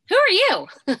like, who are you?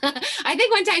 I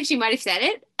think one time she might've said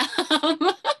it.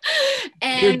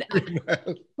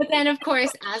 But then of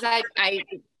course, as I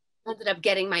ended up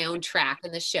getting my own track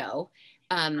in the show,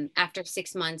 after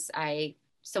 6 months,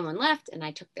 someone left and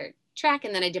I took their track,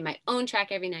 and then I did my own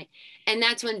track every night. And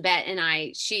that's when Bette and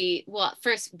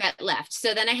first Bette left.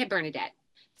 So then I had Bernadette.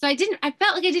 So I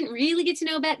felt like I didn't really get to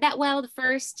know Bette that well the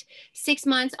first 6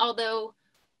 months, although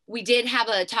we did have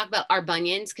a talk about our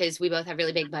bunions, because we both have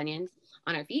really big bunions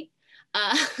on our feet.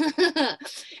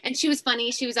 And she was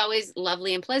funny. She was always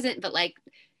lovely and pleasant, but like,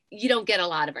 you don't get a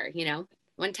lot of her,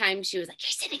 One time she was like, you're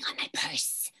sitting on my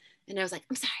purse. And I was like,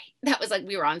 I'm sorry. That was like,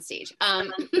 we were on stage.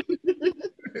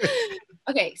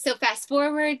 Okay. So fast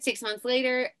forward 6 months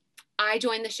later, I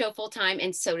joined the show full time,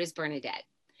 and so does Bernadette.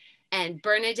 And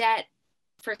Bernadette,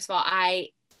 first of all, I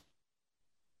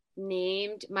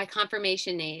named my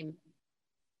confirmation name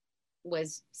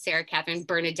was Sarah Catherine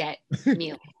Bernadette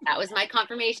Mealy. That was my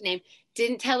confirmation name.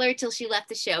 Didn't tell her till she left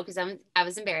the show because I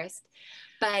was embarrassed.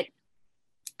 But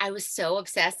I was so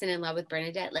obsessed and in love with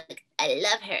Bernadette. Like, I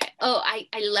love her. Oh, I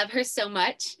love her so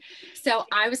much. So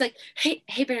I was like, hey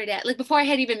Bernadette. Like before I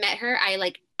had even met her, I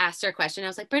like asked her a question. I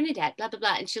was like, Bernadette, blah, blah,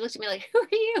 blah. And she looked at me like, who are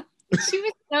you? She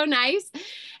was so nice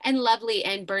and lovely.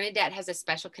 And Bernadette has a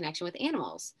special connection with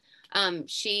animals.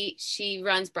 She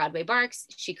runs Broadway Barks.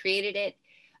 She created it.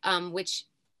 Which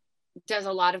does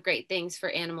a lot of great things for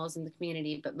animals in the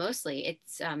community, but mostly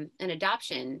it's an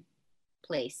adoption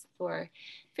place for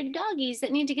doggies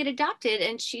that need to get adopted.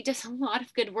 And she does a lot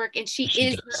of good work. And she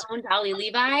is her own Dolly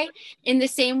Levi, in the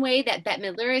same way that Bette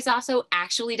Midler is also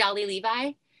actually Dolly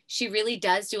Levi. She really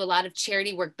does do a lot of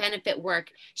charity work, benefit work.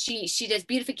 She does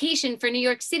beautification for New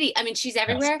York City. I mean, she's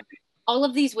everywhere. Yes. All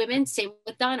of these women, same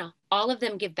with Donna, all of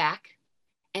them give back.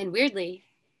 And weirdly,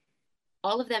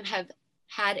 all of them have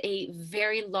had a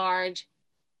very large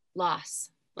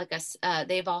loss. Like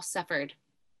they've all suffered.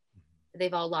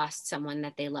 They've all lost someone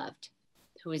that they loved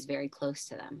who is very close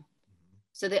to them.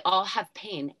 So they all have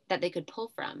pain that they could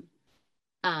pull from.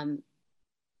 And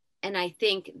I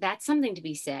think that's something to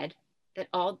be said, that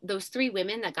all those 3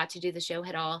 women that got to do the show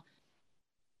had all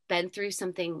been through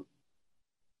something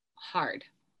hard,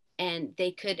 and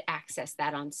they could access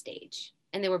that on stage,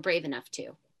 and they were brave enough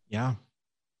to. Yeah.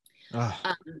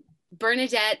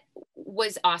 Bernadette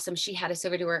was awesome. She had us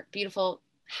over to her beautiful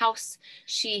house.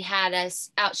 She had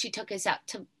us out. She took us out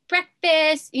to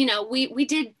breakfast. We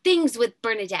did things with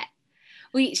Bernadette.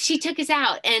 She took us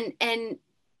out, and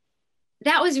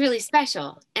that was really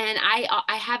special. And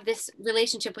I have this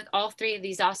relationship with all 3 of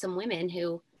these awesome women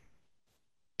who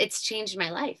it's changed my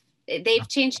life. They've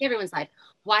changed everyone's life.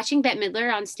 Watching Bette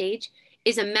Midler on stage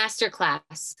is a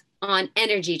masterclass on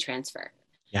energy transfer.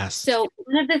 Yes. So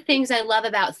one of the things I love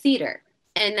about theater,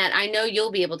 and that I know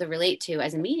you'll be able to relate to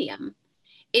as a medium,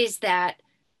 is that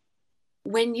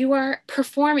when you are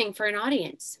performing for an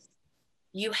audience,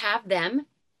 you have them,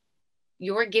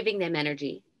 you're giving them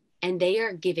energy, and they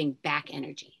are giving back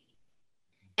energy.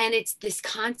 And it's this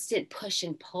constant push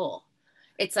and pull.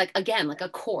 It's like, again, like a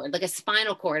cord, like a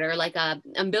spinal cord or like a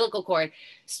umbilical cord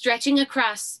stretching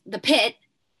across the pit,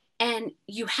 and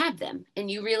you have them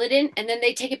and you reel it in, and then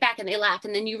they take it back and they laugh,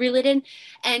 and then you reel it in,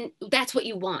 and that's what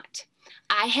you want.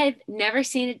 I have never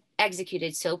seen it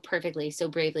executed so perfectly, so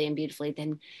bravely and beautifully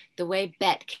than the way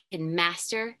Bette can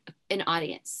master an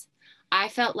audience. I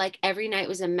felt like every night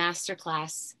was a master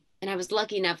class, and I was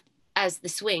lucky enough as the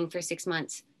swing for 6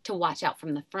 months to watch out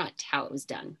from the front how it was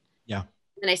done. Yeah.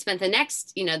 And I spent the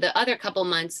next, the other couple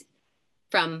months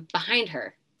from behind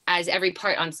her as every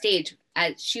part on stage,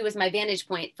 as she was my vantage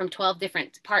point from 12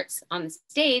 different parts on the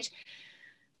stage,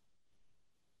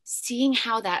 seeing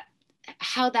how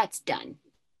that's done.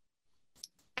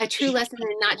 A true lesson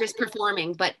in not just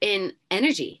performing, but in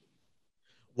energy.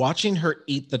 Watching her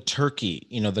eat the turkey,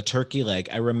 the turkey leg,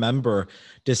 I remember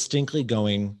distinctly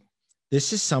going,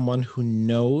 this is someone who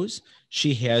knows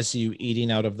she has you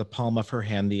eating out of the palm of her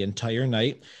hand the entire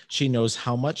night. She knows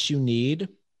how much you need,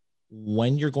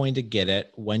 when you're going to get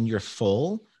it, when you're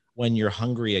full, when you're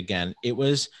hungry again.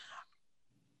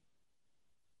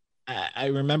 I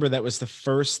remember that was the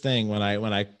first thing when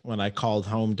I called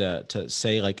home to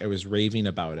say, like, I was raving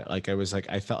about it. Like,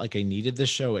 I felt like I needed this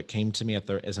show. It came to me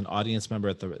as an audience member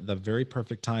at the very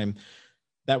perfect time.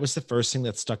 That was the first thing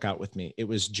that stuck out with me. It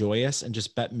was joyous, and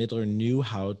just Bette Midler knew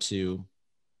how to.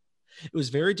 It was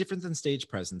very different than stage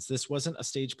presence. This wasn't a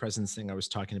stage presence thing I was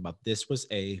talking about. This was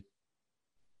a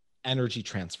energy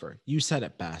transfer. You said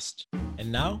it best.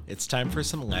 And now it's time for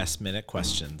some last minute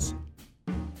questions.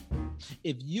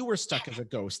 If you were stuck as a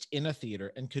ghost in a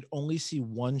theater and could only see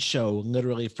one show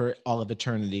literally for all of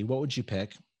eternity, what would you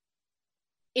pick?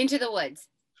 Into the Woods.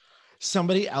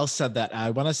 Somebody else said that. I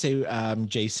want to say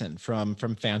Jason from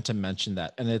Phantom mentioned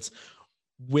that, and it's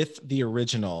with the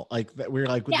original, like that. We're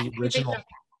like with the original.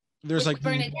 There's like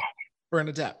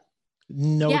Bernadette.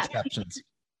 No exceptions.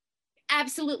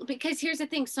 Absolutely, because here's the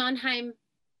thing: Sondheim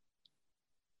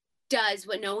does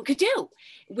what no one could do,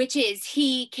 which is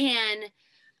he can.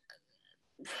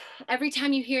 Every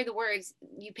time you hear the words,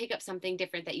 you pick up something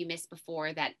different that you missed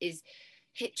before that is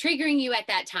triggering you at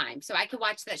that time. So I could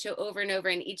watch that show over and over,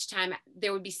 and each time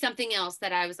there would be something else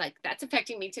that I was like, that's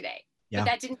affecting me today. Yeah. But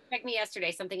that didn't affect me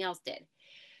yesterday. Something else did.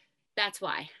 That's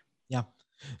why. Yeah.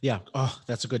 Yeah. Oh,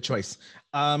 that's a good choice.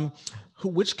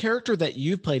 Which character that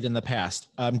you've played in the past,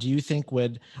 do you think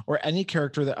or any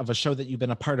character of a show that you've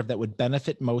been a part of that would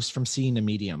benefit most from seeing a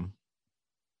medium?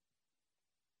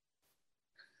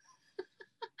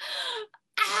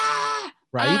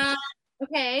 Right?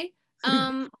 Okay.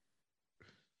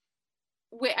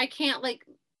 I can't,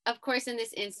 of course, in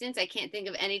this instance, I can't think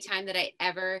of any time that I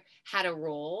ever had a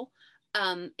role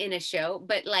in a show,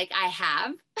 but I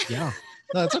have. Yeah,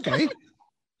 no, that's okay.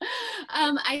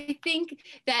 I think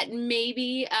that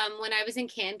maybe when I was in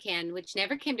Can, which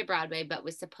never came to Broadway, but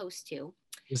was supposed to.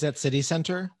 Was that City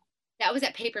Center? That was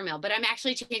at Paper Mill, but I'm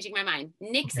actually changing my mind.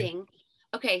 Nixing.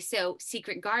 Okay, so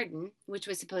Secret Garden, which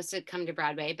was supposed to come to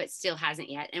Broadway, but still hasn't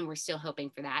yet, and we're still hoping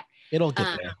for that. It'll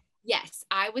get there. Yes,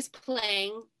 I was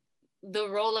playing the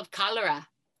role of Cholera,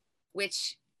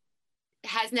 which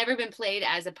has never been played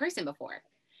as a person before.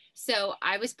 So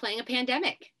I was playing a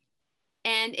pandemic.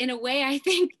 And in a way, I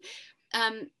think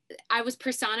I was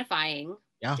personifying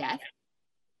death.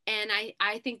 And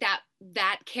I think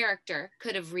that character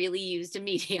could have really used a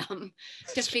medium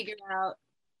to figure out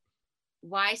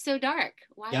why so dark?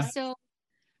 Why so?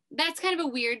 That's kind of a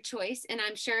weird choice. And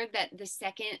I'm sure that the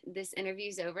second this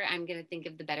interview's over, I'm going to think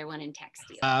of the better one and text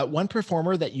you. One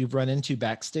performer that you've run into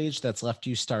backstage that's left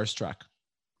you starstruck.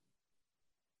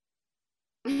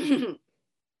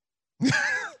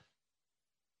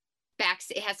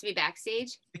 It has to be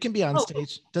backstage. It can be on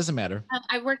stage. Doesn't matter.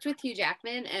 I worked with Hugh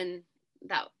Jackman, and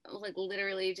that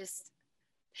literally just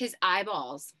his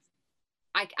eyeballs.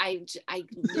 I lose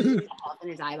myself in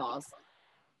his eyeballs.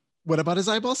 What about his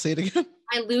eyeballs? Say it again.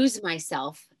 I lose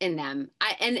myself in them.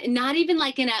 And not even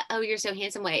in a, oh, you're so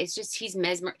handsome way. It's just he's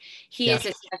mesmer. He's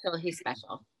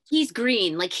special. He's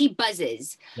green, he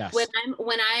buzzes. Yes. When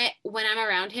I'm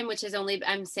around him, which is only,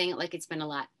 I'm saying it like it's been a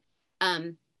lot.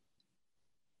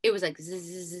 It was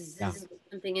zzz,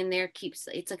 something in there keeps,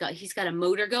 it's he's got a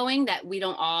motor going that we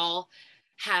don't all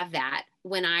have that.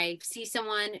 When I see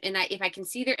someone and if I can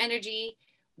see their energy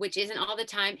which isn't all the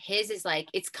time. His is like,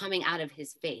 it's coming out of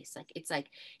his face. Like, it's like,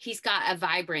 he's got a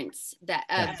vibrance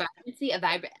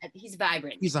he's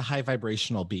vibrant. He's a high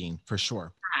vibrational being for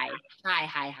sure.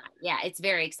 High. Yeah. It's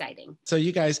very exciting. So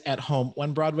you guys at home,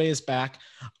 when Broadway is back,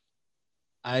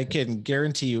 I can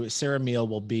guarantee you Sarah Meal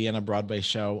will be in a Broadway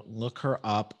show. Look her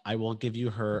up. I will give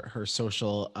you her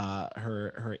social,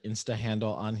 her Insta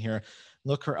handle on here.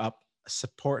 Look her up,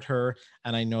 support her.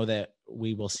 And I know that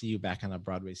we will see you back on a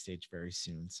Broadway stage very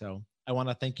soon. So I want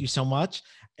to thank you so much.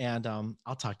 And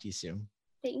I'll talk to you soon.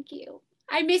 Thank you.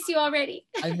 I miss you already.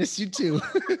 I miss you too.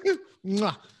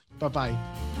 Bye-bye.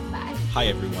 Bye. Hi,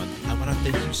 everyone. I want to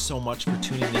thank you so much for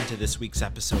tuning into this week's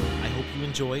episode. I hope you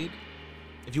enjoyed.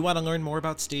 If you want to learn more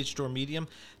about Stage Door Medium,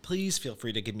 please feel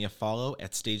free to give me a follow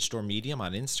at Stage Door Medium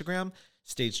on Instagram,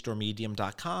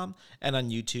 StageDoorMedium.com, and on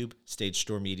YouTube, Stage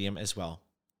Door Medium as well.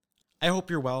 I hope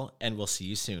you're well, and we'll see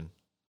you soon.